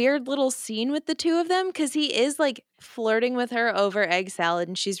a weird little scene with the two of them because he is like flirting with her over egg salad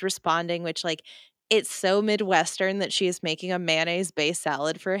and she's responding, which like it's so Midwestern that she is making a mayonnaise based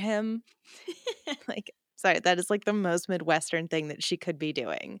salad for him. Like, sorry, that is like the most Midwestern thing that she could be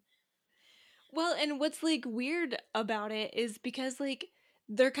doing. Well, and what's like weird about it is because like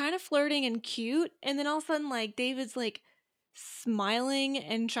they're kind of flirting and cute, and then all of a sudden like David's like smiling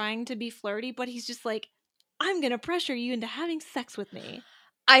and trying to be flirty, but he's just like, I'm gonna pressure you into having sex with me.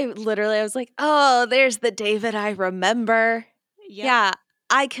 I was like, oh, there's the David I remember. Yep. Yeah,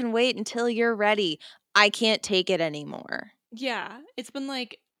 I can wait until you're ready. I can't take it anymore. Yeah. It's been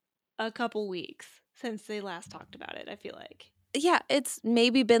like a couple weeks since they last talked about it, I feel like. Yeah, it's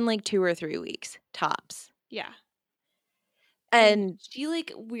maybe been like 2 or 3 weeks, tops. Yeah. And And she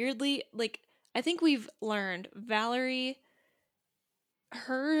like weirdly like I think we've learned Valerie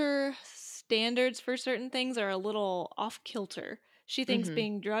her standards for certain things are a little off kilter. She thinks mhm.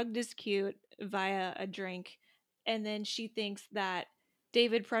 being drugged is cute via a drink, and then she thinks that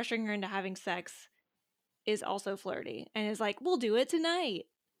David pressuring her into having sex is also flirty and is like, we'll do it tonight.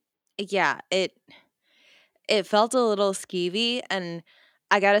 Yeah, it felt a little skeevy, and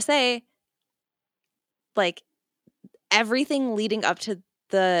I gotta say, like, everything leading up to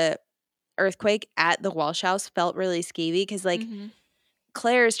the earthquake at the Walsh house felt really skeevy because, like, Mm-hmm.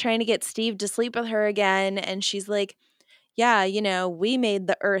 Claire is trying to get Steve to sleep with her again, and she's like, yeah, you know, we made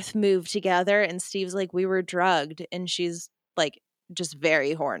the earth move together, and Steve's like, we were drugged, and she's, like, just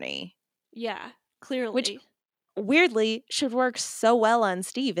very horny, Yeah, which clearly. weirdly should work so well on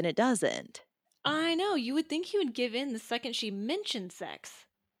Steve, and it doesn't. I know. You would think he would give in the second she mentioned sex.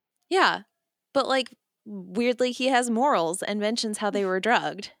 Yeah, but, like, weirdly, he has morals and mentions how they were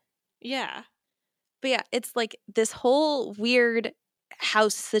drugged. Yeah. But yeah, it's like this whole weird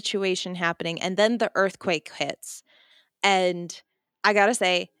house situation happening, and then the earthquake hits. And I gotta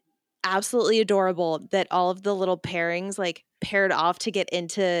say, absolutely adorable that all of the little pairings like paired off to get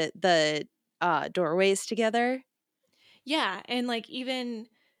into the doorways together. Yeah, and like even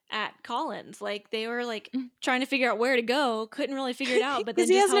at Collins, like they were like Mm. trying to figure out where to go, couldn't really figure it out, but 'Cause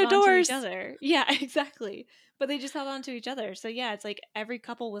then he just has held no on to each doors. other. Yeah, exactly. But they just held on to each other. So yeah, it's like every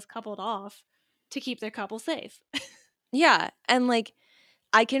couple was coupled off to keep their couple safe. Yeah, and like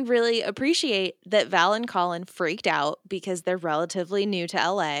I can really appreciate that Val and Colin freaked out because they're relatively new to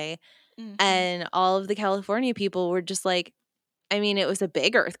LA, Mm-hmm. and all of the California people were just like, I mean, it was a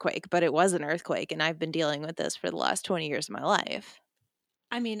big earthquake, but it was an earthquake, and I've been dealing with this for the last 20 years of my life.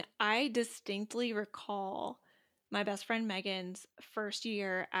 I mean, I distinctly recall my best friend Megan's first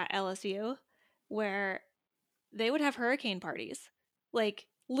year at LSU where they would have hurricane parties. Like,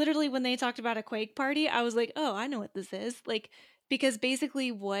 literally, when they talked about a quake party, I was like, oh, I know what this is. Like, because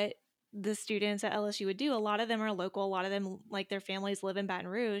basically, what the students at LSU would do, a lot of them are local, a lot of them, like, their families live in Baton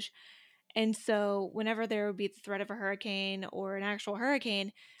Rouge. And so whenever there would be the threat of a hurricane or an actual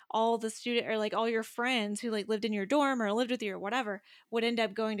hurricane, all the student or like all your friends who like lived in your dorm or lived with you or whatever would end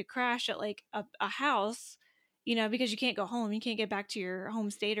up going to crash at like a house, you know, because you can't go home. You can't get back to your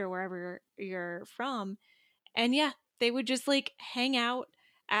home state or wherever you're from. And yeah, they would just like hang out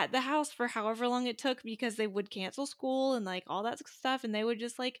at the house for however long it took because they would cancel school and like all that stuff and they would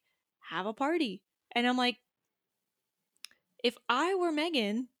just like have a party. And I'm like, if I were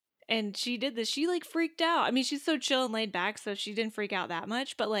Megan and she did this, she like freaked out. I mean, she's so chill and laid back, so she didn't freak out that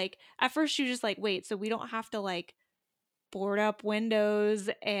much. But like at first, she was just like, wait, so we don't have to like board up windows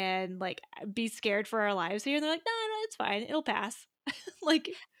and like be scared for our lives here? And they're like, no, no, it's fine. It'll pass. Like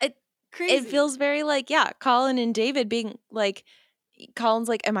It it crazy. feels very like, yeah, Colin and David being like, Colin's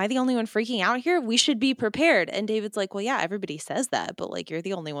like, am I the only one freaking out here? We should be prepared. And David's like, well, yeah, everybody says that, but like, you're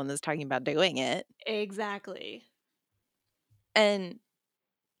the only one that's talking about doing it. Exactly. And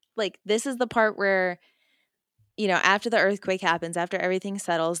like, this is the part where, you know, after the earthquake happens, after everything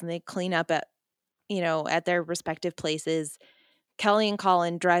settles and they clean up at, you know, at their respective places, Kelly and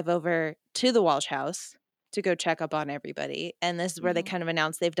Colin drive over to the Walsh house to go check up on everybody. And this is where they Hmm. kind of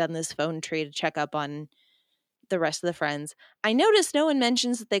announce they've done this phone tree to check up on the rest of the friends. I noticed no one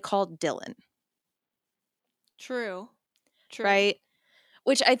mentions that they called Dylan, True. True. right?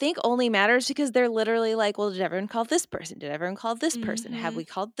 Which I think only matters because they're literally like, well, did everyone call this person? Did everyone call this person? Have Hmm. we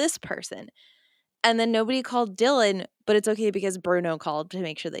called this person? And then nobody called Dylan, but it's okay because Bruno called to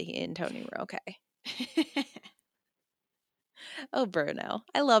make sure that he and Tony were okay. Oh, Bruno.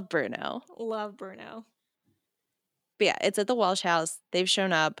 I love Bruno. Love Bruno. But yeah, it's at the Walsh house. They've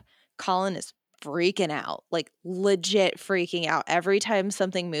shown up. Colin is freaking out, like legit freaking out. Every time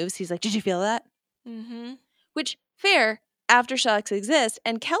something moves, he's like, did you feel that? Hmm. Which, fair, aftershocks exist.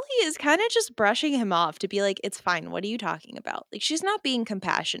 And Kelly is kind of just brushing him off to be like, it's fine. What are you talking about? Like, she's not being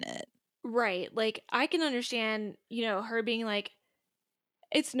compassionate. Right. Like I can understand, you know, her being like,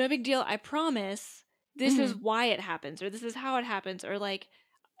 it's no big deal, I promise. This is Mhm. why it happens, or this is how it happens, or like,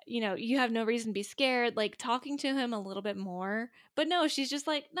 you know, you have no reason to be scared, like talking to him a little bit more. But no, she's just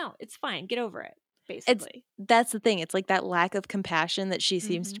like, no, it's fine, get over it, It's basically. That's the thing. It's like that lack of compassion that she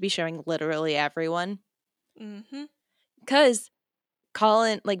seems to Mm-hmm. be showing literally everyone. Mm-hmm. Because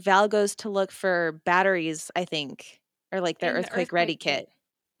Colin, like Val goes to look for batteries, I think, or like their In the earthquake ready earthquake kit.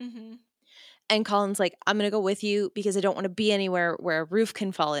 kit. Mm-hmm. And Colin's like, I'm going to go with you because I don't want to be anywhere where a roof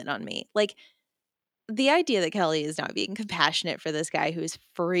can fall in on me. Like, the idea that Kelly is not being compassionate for this guy who's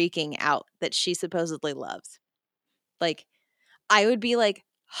freaking out that she supposedly loves. Like, I would be like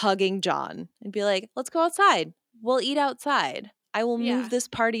hugging John and be like, let's go outside. We'll eat outside. I will Yeah. move this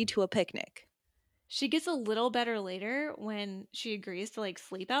party to a picnic. She gets a little better later when she agrees to like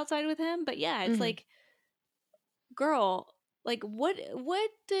sleep outside with him. But yeah, it's like, girl, like what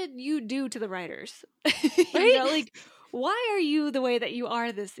did you do to the writers? You Right? know, like why are you the way that you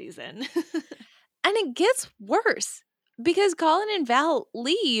are this season? And it gets worse because Colin and Val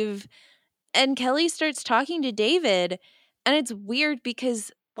leave and Kelly starts talking to David. And it's weird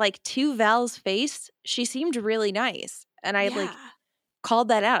because, like, to Val's face, she seemed really nice. And I, like, called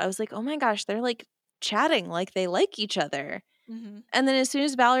that out. I was like, oh my gosh, they're, like, chatting like they like each other. Mm-hmm. And then as soon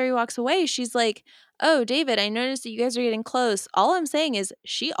as Valerie walks away, she's like, oh, David, I noticed that you guys are getting close. All I'm saying is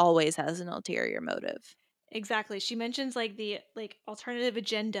she always has an ulterior motive. Exactly. She mentions like the alternative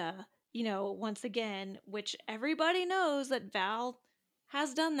agenda, once again, which everybody knows that Val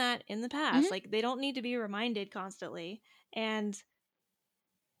has done that in the past. Mhm. Like they don't need to be reminded constantly. And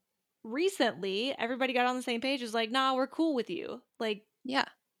recently, everybody got on the same page. Is like, nah, we're cool with you. Like, Yeah.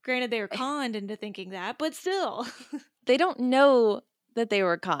 granted, they were conned into thinking that, but still. They don't know that they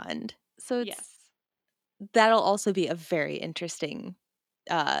were conned. So that'll also be a very interesting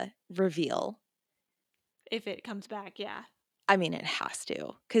reveal. If it comes back, yeah. I mean, it has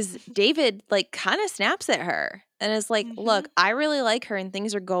to. Because David, like, kind of snaps at her and is like, look, I really like her and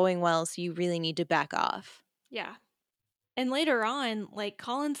things are going well, so you really need to back off. Yeah. And later on, like,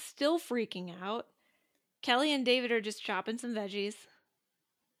 Colin's still freaking out. Kelly and David are just chopping some veggies.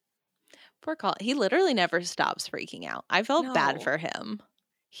 Poor Colin. He literally never stops freaking out. I felt bad for him.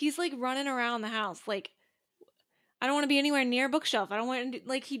 He's, like, running around the house. Like, I don't want to be anywhere near a bookshelf. I don't want to,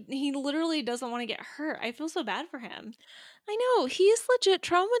 like, he literally doesn't want to get hurt. I feel so bad for him. I know. He's legit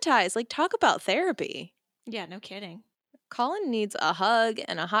traumatized. Like, talk about therapy. Yeah, no kidding. Colin needs a hug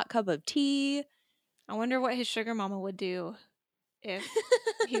and a hot cup of tea. I wonder what his sugar mama would do if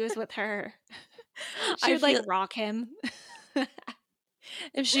he was with her. She would, like, rock him.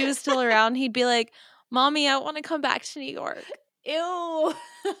 If she was still around, he'd be like, Mommy, I want to come back to New York. Ew.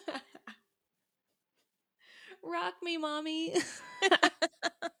 Rock me, Mommy.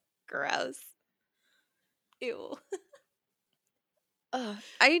 Gross. Ew.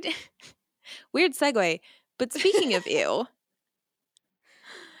 Weird segue. But speaking of ew,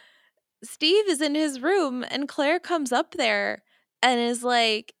 Steve is in his room and Claire comes up there and is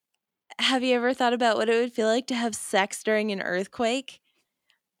like, have you ever thought about what it would feel like to have sex during an earthquake?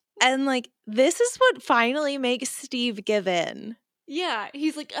 And, like, this is what finally makes Steve give in. Yeah,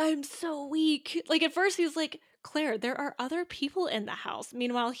 he's like, I'm so weak. Like, at first he's like, Claire, there are other people in the house.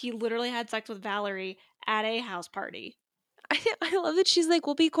 Meanwhile, he literally had sex with Valerie at a house party. I love that she's like,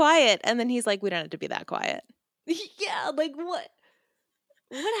 well, be quiet. And then he's like, we don't have to be that quiet. Yeah, like, what?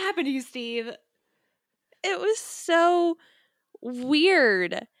 What happened to you, Steve? It was so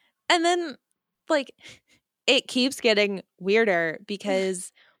weird. And then, like, it keeps getting weirder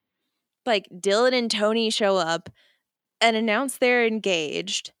because, like, Dylan and Tony show up and announce they're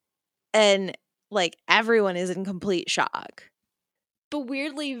engaged. And, like, everyone is in complete shock. But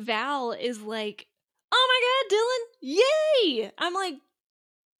weirdly, Val is like, oh my God, Dylan, yay! I'm like,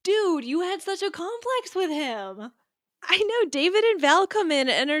 dude, you had such a complex with him. I know. David and Val come in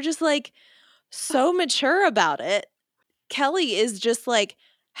and are just, like, so mature about it. Kelly is just like,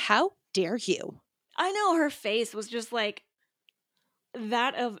 how dare you? I know, her face was just like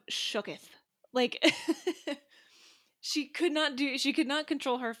that of shooketh. Like, she could not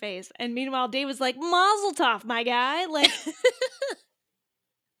control her face. And meanwhile, David's like, Mazel tov, my guy. Like,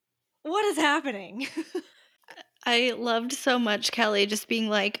 what is happening? I loved so much Kelly just being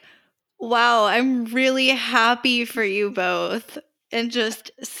like, wow, I'm really happy for you both. And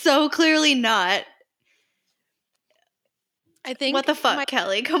just so clearly not. I think, what the fuck,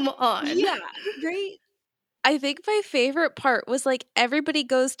 Kelly? Come on. Yeah, right? I think my favorite part was, like, everybody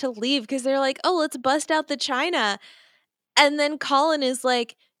goes to leave because they're like, oh, let's bust out the china. And then Colin is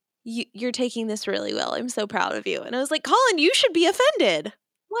like, you're taking this really well. I'm so proud of you. And I was like, Colin, you should be offended.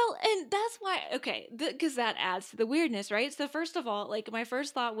 Well, and that's why, okay, because that adds to the weirdness, right? So first of all, like, my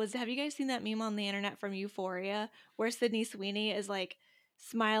first thought was, have you guys seen that meme on the internet from Euphoria where Sydney Sweeney is, like,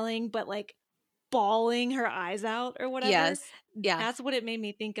 smiling but, like, bawling her eyes out or whatever? Yes. Yeah. That's what it made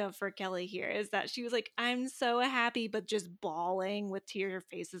me think of for Kelly here, is that she was like, I'm so happy, but just bawling with tear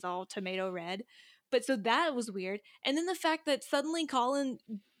faces all tomato red. But so that was weird. And then the fact that suddenly Colin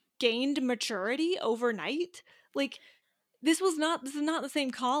gained maturity overnight. Like, this is not the same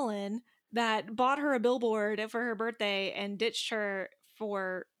Colin that bought her a billboard for her birthday and ditched her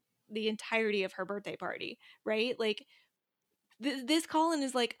for the entirety of her birthday party, right? Like, this Colin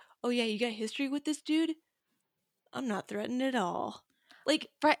is like, oh yeah, you got history with this dude? I'm not threatened at all. Like,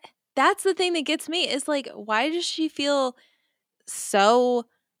 right. That's the thing that gets me is, like, why does she feel so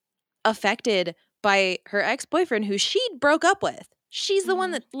affected by her ex-boyfriend who she broke up with? She's the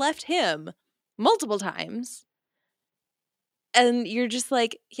one that left him multiple times. And you're just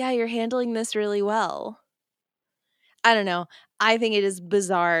like, yeah, you're handling this really well. I don't know. I think it is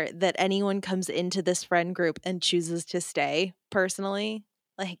bizarre that anyone comes into this friend group and chooses to stay, personally.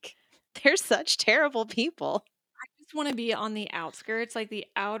 Like, they're such terrible people. I just want to be on the outskirts, like the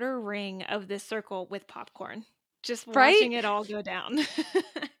outer ring of this circle with popcorn, just Right? watching it all go down.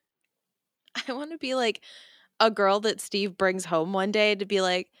 I want to be like a girl that Steve brings home one day to be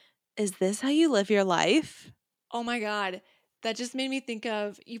like, is this how you live your life? Oh my God. That just made me think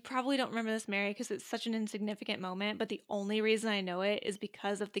of, you probably don't remember this, Mary, because it's such an insignificant moment, but the only reason I know it is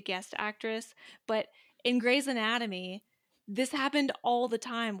because of the guest actress. But in Grey's Anatomy, this happened all the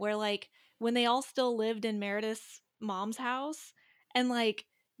time where, like, when they all still lived in Meredith's mom's house, and, like,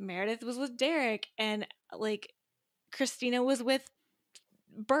 Meredith was with Derek, and, like, Christina was with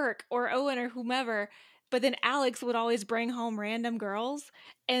Burke or Owen or whomever, but then Alex would always bring home random girls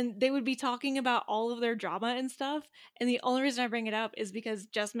and they would be talking about all of their drama and stuff. And the only reason I bring it up is because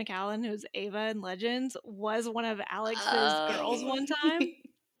Jess McCallan, who's Ava in Legends, was one of Alex's girls one time.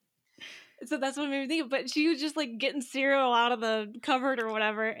 So that's what made me think. But she was just like getting cereal out of the cupboard or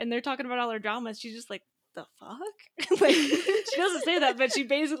whatever, and they're talking about all their drama. She's just like, the fuck? Like, she doesn't say that, but she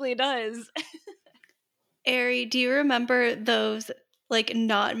basically does. Ari, do you remember those like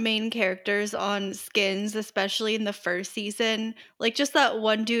not main characters on Skins, especially in the first season? Like just that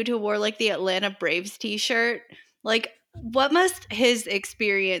one dude who wore like the Atlanta Braves t-shirt. Like what must his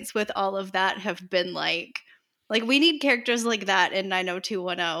experience with all of that have been like? Like we need characters like that in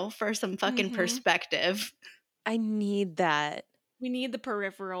 90210 for some fucking perspective. I need that. We need the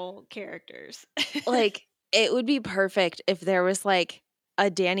peripheral characters. Like, it would be perfect if there was like a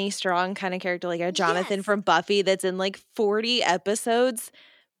Danny Strong kind of character, like a Jonathan Yes. from Buffy that's in like 40 episodes,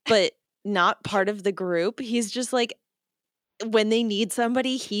 but not part of the group. He's just like, when they need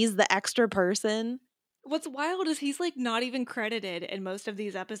somebody, he's the extra person. What's wild is he's like not even credited in most of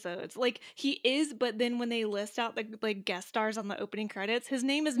these episodes. Like he is, but then when they list out the like guest stars on the opening credits, his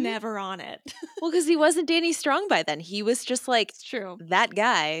name is never on it. Well, because he wasn't Danny Strong by then. He was just like It's true. that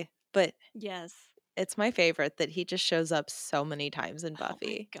guy. But Yes. it's my favorite that he just shows up so many times in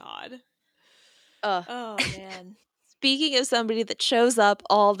Buffy. Oh my God. Oh Man. Speaking of somebody that shows up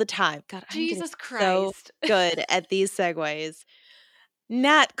all the time. God, I'm Jesus getting so Christ. good at these segues.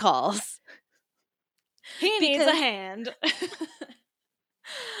 Nat calls. He needs a hand.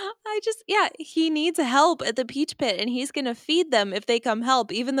 He needs help at the Peach Pit and he's going to feed them if they come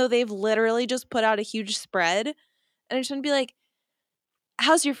help, even though they've literally just put out a huge spread. And I just want to be like,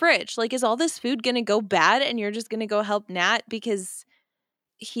 how's your fridge? Like, is all this food going to go bad and you're just going to go help Nat because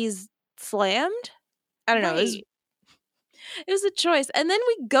he's slammed? I don't know. It was a choice. And then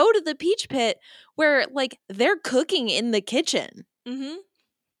we go to the Peach Pit where, like, they're cooking in the kitchen. Mm-hmm.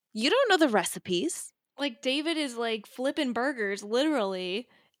 You don't know the recipes. Like, David is, like, flipping burgers, literally,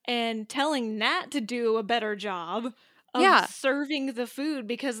 and telling Nat to do a better job of serving the food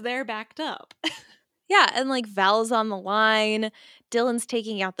because they're backed up. Yeah, and, like, Val's on the line. Dylan's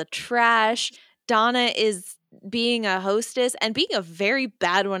taking out the trash. Donna is being a hostess and being a very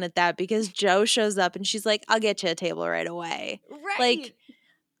bad one at that because Joe shows up and she's like, I'll get you a table right away. Right. Like,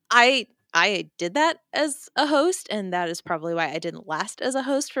 I did that as a host, and that is probably why I didn't last as a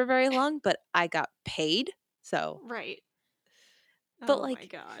host for very long, but I got paid, so. Right. But oh like, my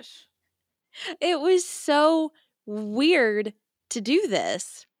gosh. It was so weird to do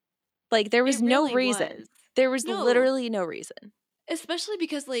this. Like, there was It no really reason. was. There was No. literally no reason. Especially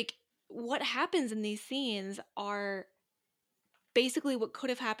because, like, what happens in these scenes are basically what could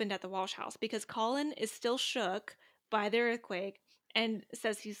have happened at the Walsh house because Colin is still shook by the earthquake and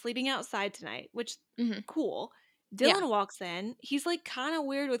says he's sleeping outside tonight, which cool. Dylan walks in. He's like kind of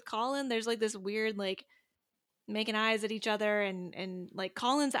weird with Colin. There's like this weird like making eyes at each other and like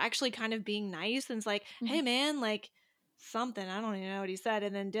Colin's actually kind of being nice and it's like, hey man, like something. I don't even know what he said.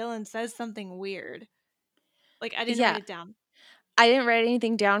 And then Dylan says something weird. Like I didn't write it down. I didn't write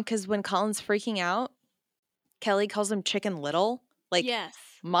anything down because when Colin's freaking out, Kelly calls him Chicken Little, like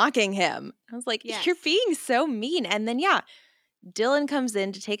mocking him. I was like, you're being so mean. And then, Dylan comes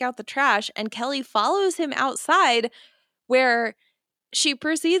in to take out the trash and Kelly follows him outside where she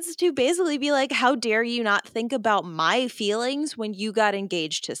proceeds to basically be like, how dare you not think about my feelings when you got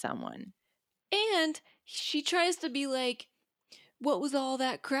engaged to someone? And she tries to be like, what was all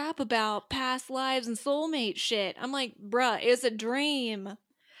that crap about past lives and soulmate shit? I'm like, bruh, it's a dream.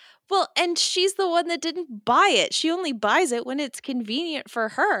 Well, and she's the one that didn't buy it. She only buys it when it's convenient for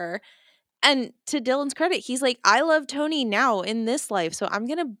her. And to Dylan's credit, he's like, I love Tony now in this life, so I'm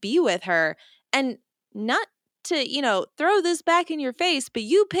going to be with her. And not to, throw this back in your face, but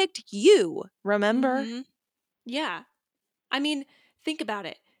you picked you, remember? Yeah. I mean, think about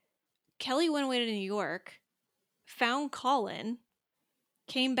it. Kelly went away to New York, found Colin,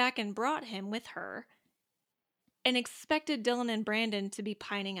 came back and brought him with her, and expected Dylan and Brandon to be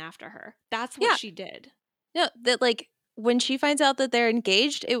pining after her. That's what Yeah. she did. No, that like when she finds out that they're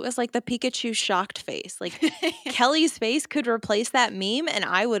engaged, it was like the Pikachu shocked face. Like Kelly's face could replace that meme and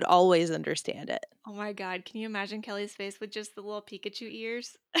I would always understand it. Oh my God. Can you imagine Kelly's face with just the little Pikachu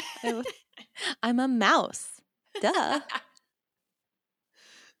ears? I'm a mouse. Duh.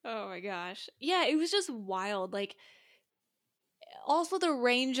 Oh my gosh. Yeah, it was just wild. Like, also the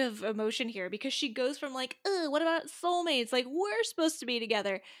range of emotion here, because she goes from like, ugh, what about soulmates? Like, we're supposed to be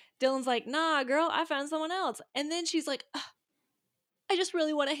together. Dylan's like, nah, girl, I found someone else. And then she's like, ugh, I just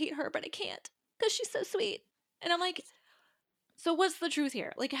really want to hate her, but I can't because she's so sweet. And I'm like, so what's the truth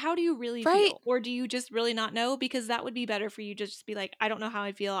here? Like, how do you really Right. feel? Or do you just really not know? Because that would be better for you to just be like, I don't know how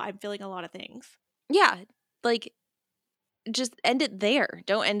I feel. I'm feeling a lot of things. Yeah. Like, just end it there.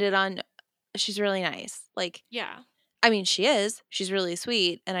 Don't end it on, she's really nice. Like, Yeah. I mean, she is. She's really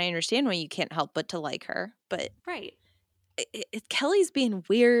sweet. And I understand why you can't help but to like her. But Right. Kelly's being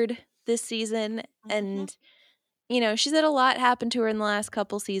weird this season. Mm-hmm. And, you know, she's had a lot happen to her in the last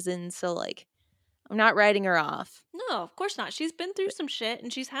couple seasons. So, like, I'm not writing her off. No, of course not. She's been through some shit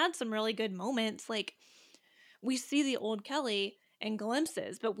and she's had some really good moments. Like, we see the old Kelly in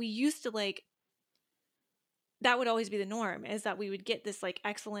glimpses, but we used to like, that would always be the norm, is that we would get this like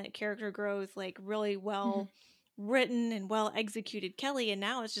excellent character growth, like really well written and well executed Kelly. And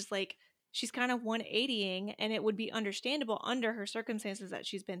now it's just like she's kind of 180ing, and it would be understandable under her circumstances that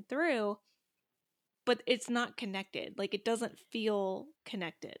she's been through, but it's not connected. Like, it doesn't feel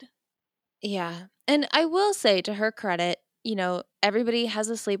connected. Yeah. And I will say, to her credit, you know, everybody has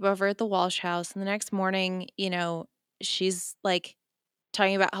a sleepover at the Walsh house. And the next morning, you know, she's like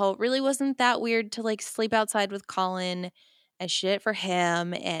talking about how it really wasn't that weird to like sleep outside with Colin and she did it for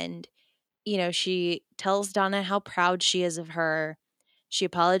him. And, you know, she tells Donna how proud she is of her. She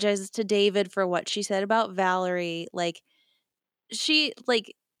apologizes to David for what she said about Valerie. Like, she,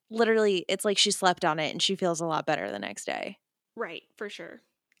 like, literally, it's like she slept on it and she feels a lot better the next day. Right, for sure.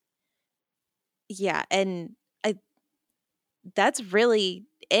 Yeah. And that's really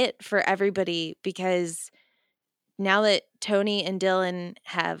it for everybody, because now that Tony and Dylan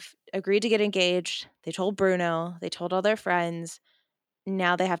have agreed to get engaged, they told Bruno, they told all their friends,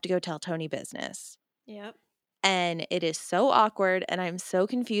 now they have to go tell Tony business. Yep. And it is so awkward, and I'm so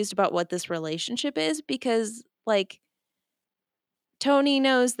confused about what this relationship is, because, like, Tony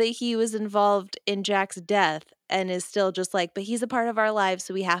knows that he was involved in Jack's death and is still just like, but he's a part of our lives,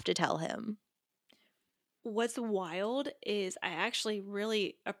 so we have to tell him. What's wild is I actually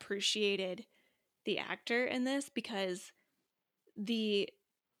really appreciated the actor in this, because the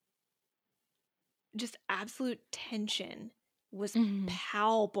just absolute tension was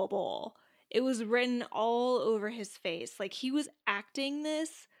palpable. It was written all over his face. Like, he was acting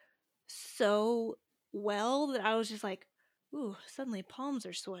this so well that I was just like, ooh, suddenly palms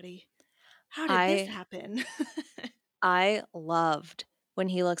are sweaty. How did this happen? I loved when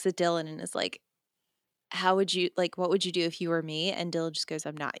he looks at Dylan and is like, how would you, like, what would you do if you were me? And Dylan just goes,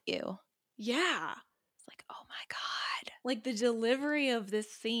 I'm not you. Yeah. It's like, oh my God. Like, the delivery of this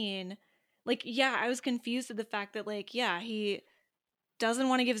scene, like, yeah, I was confused at the fact that, like, yeah, he doesn't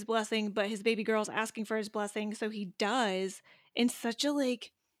want to give his blessing, but his baby girl's asking for his blessing, so he does, in such a,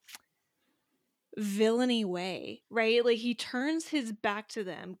 like, villainy way, right? Like, he turns his back to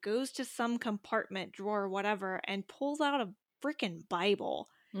them, goes to some compartment, drawer, whatever, and pulls out a freaking Bible.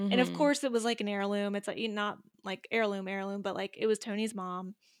 And of course it was like an heirloom. It's like, not like heirloom, but like it was Tony's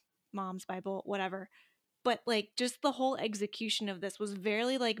mom's Bible, whatever. But like, just the whole execution of this was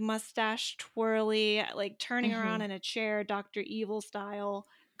very like mustache twirly, like turning around in a chair, Dr. Evil style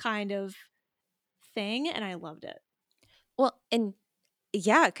kind of thing, and I loved it. Well, and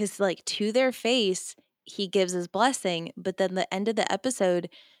yeah, because like to their face, he gives his blessing, but then the end of the episode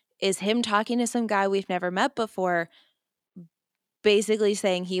is him talking to some guy we've never met before, basically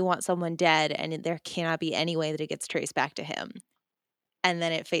saying he wants someone dead and there cannot be any way that it gets traced back to him. And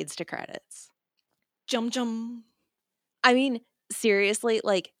then it fades to credits. Jum. I mean, seriously,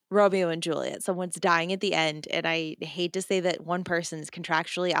 like Romeo and Juliet, someone's dying at the end, and I hate to say that one person's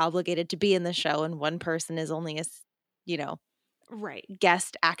contractually obligated to be in the show and one person is only a, you know, right,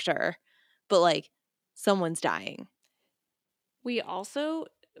 guest actor, but like someone's dying. We also,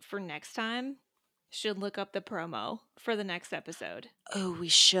 for next time, should look up the promo for the next episode. Oh, we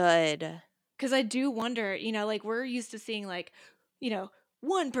should. Because I do wonder, you know, like, we're used to seeing like, you know,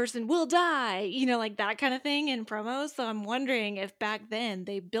 one person will die, you know, like that kind of thing in promos. So I'm wondering if back then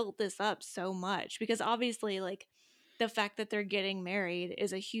they built this up so much, because obviously, like, the fact that they're getting married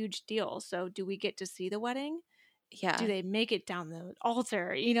is a huge deal. So do we get to see the wedding? Yeah. do they make it down the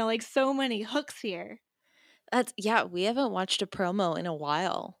altar? You know, like so many hooks here. We haven't watched a promo in a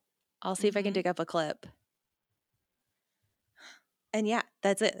while. I'll see if I can Mhm. dig up a clip. And yeah,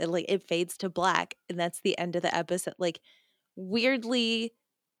 that's it. Like it fades to black and that's the end of the episode. Like weirdly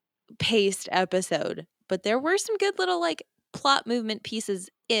paced episode, but there were some good little like plot movement pieces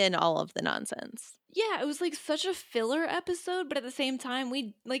in all of the nonsense. Yeah, it was like such a filler episode, but at the same time,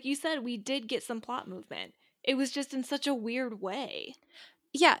 we, like you said, we did get some plot movement. It was just in such a weird way.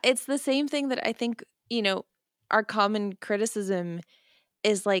 Yeah, it's the same thing that I think, our common criticism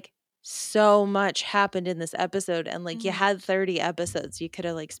is like so much happened in this episode and like you Mhm. had 30 episodes. You could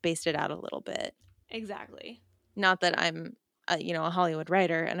have like spaced it out a little bit. Exactly. Not that I'm a Hollywood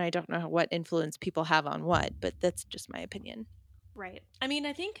writer and I don't know what influence people have on what, but that's just my opinion. Right. I mean,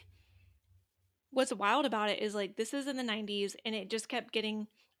 I think what's wild about it is like this is in the 90s and it just kept getting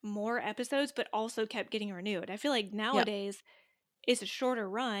more episodes, but also kept getting renewed. I feel like nowadays it's a shorter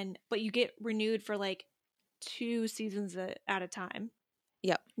run, but you get renewed for like 2 seasons at a time.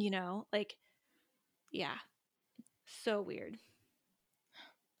 Yep. You know, like, yeah, so weird.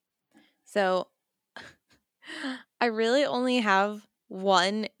 So I really only have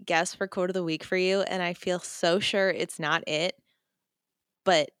one guess for quote of the week for you, and I feel so sure it's not it,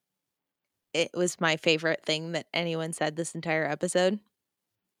 but it was my favorite thing that anyone said this entire episode.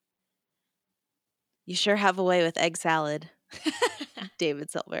 You sure have a way with egg salad,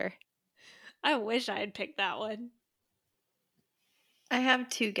 David Silver. I wish I had picked that one. I have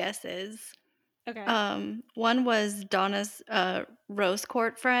 2 guesses. Okay. One was Donna's Rose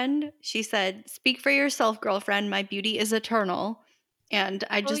Court friend. She said, "Speak for yourself, girlfriend. My beauty is eternal." And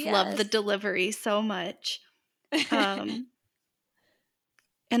I just love the yes. delivery so much. And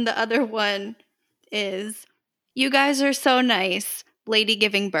the other one is, "You guys are so nice, lady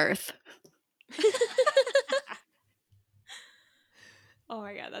giving birth." Oh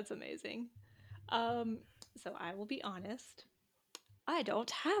my god, that's amazing. So I will be honest. I don't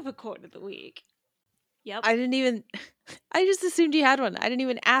have a quote of the week. Yep. I just assumed you had one. I didn't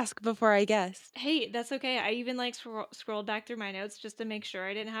even ask before I guessed. Hey, that's okay. I even like scrolled back through my notes just to make sure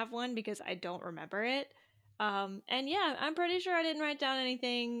I didn't have one because I don't remember it. And yeah, I'm pretty sure I didn't write down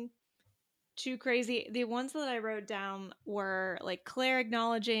anything too crazy. The ones that I wrote down were like Claire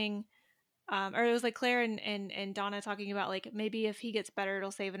acknowledging, or it was like Claire and Donna talking about like maybe if he gets better,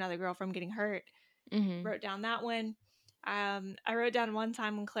 it'll save another girl from getting hurt. Mm-hmm. Wrote down that one. I wrote down one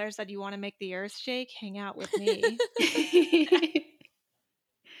time when Claire said, "You want to make the earth shake? Hang out with me."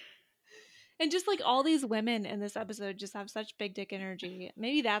 And just like all these women in this episode just have such big dick energy.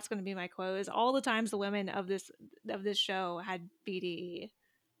 Maybe that's going to be my quote: is all the times the women of this show had BDE.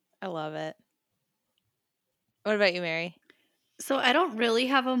 I love it. What about you, Mary? So I don't really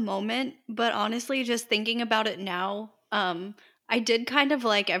have a moment, but honestly, just thinking about it now, I did kind of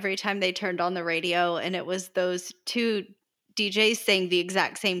like every time they turned on the radio and it was those 2 DJs saying the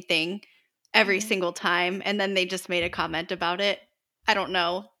exact same thing every Mhm. single time, and then they just made a comment about it. I don't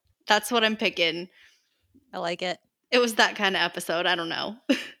know. That's what I'm picking. I like it. It was that kind of episode. I don't know.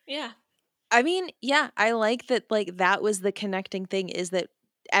 Yeah. I mean, yeah, I like that. Like that was the connecting thing is that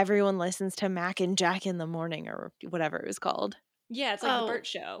everyone listens to Mac and Jack in the morning or whatever it was called. Yeah, it's like the Oh, Burt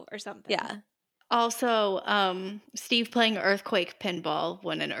Show or something. Yeah. also, Steve playing earthquake pinball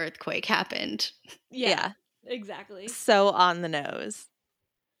when an earthquake happened. Yeah. Exactly. So on the nose.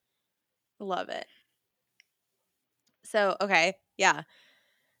 Love it. So, okay. Yeah.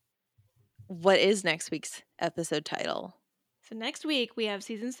 What is next week's episode title? So next week we have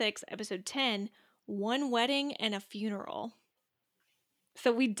season 6, episode 10, One Wedding and a Funeral.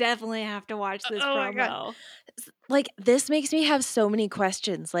 So we definitely have to watch this Oh my God. promo. Like, this makes me have so many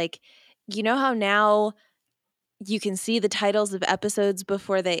questions. Like, you know how now you can see the titles of episodes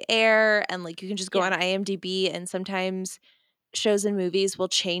before they air, and like you can just go on IMDb, and sometimes shows and movies will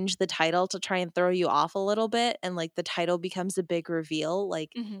change the title to try and throw you off a little bit, and like the title becomes a big reveal.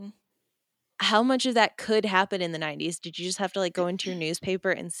 Like, Mm-hmm. how much of that could happen in the 90s? Did you just have to like go into your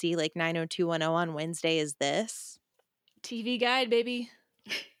newspaper and see like 90210 on Wednesday is this? TV Guide, baby.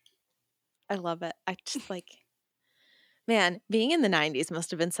 I love it. I just like, man, being in the 90s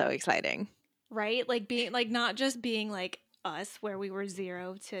must have been so exciting. Right? Like being like not just being like us where we were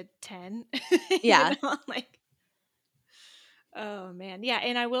 0 to 10. Yeah. You know? Like, oh man. Yeah,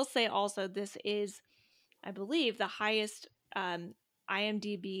 and I will say also this is, I believe, the highest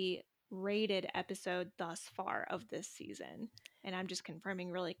IMDb rated episode thus far of this season. And I'm just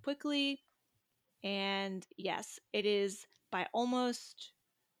confirming really quickly. And yes, it is by almost,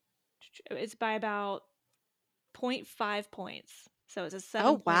 it's by about 0.5 points. So it's a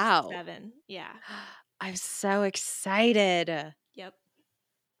Oh, wow. 7.7. Yeah. I'm so excited. Yep.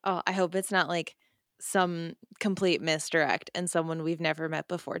 Oh, I hope it's not like some complete misdirect and someone we've never met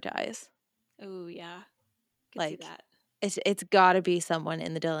before dies. Oh yeah. Could Like, see that. It's got to be someone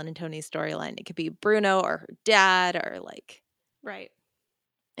in the Dylan and Tony storyline. It could be Bruno or her dad or like, Right.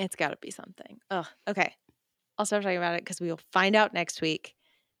 it's got to be something. Oh, okay. I'll start talking about it because we will find out next week.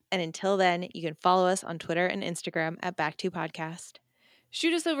 And until then, you can follow us on Twitter and Instagram at Back2Podcast.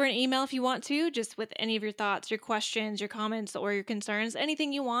 Shoot us over an email if you want to, just with any of your thoughts, your questions, your comments, or your concerns,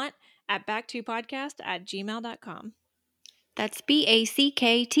 anything you want, at backtopodcast@gmail.com. That's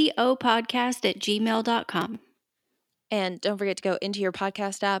BACKTO podcast@gmail.com. And don't forget to go into your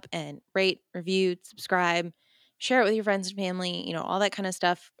podcast app and rate, review, subscribe, share it with your friends and family. You know, all that kind of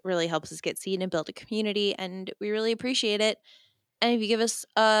stuff really helps us get seen and build a community. And we really appreciate it. And if you give us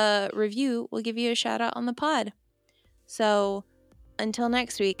a review, we'll give you a shout out on the pod. So until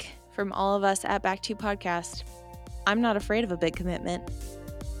next week, from all of us at Back to Podcast, I'm not afraid of a big commitment.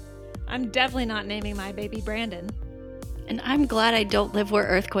 I'm definitely not naming my baby Brandon. And I'm glad I don't live where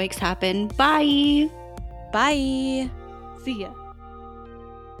earthquakes happen. Bye. Bye. See ya.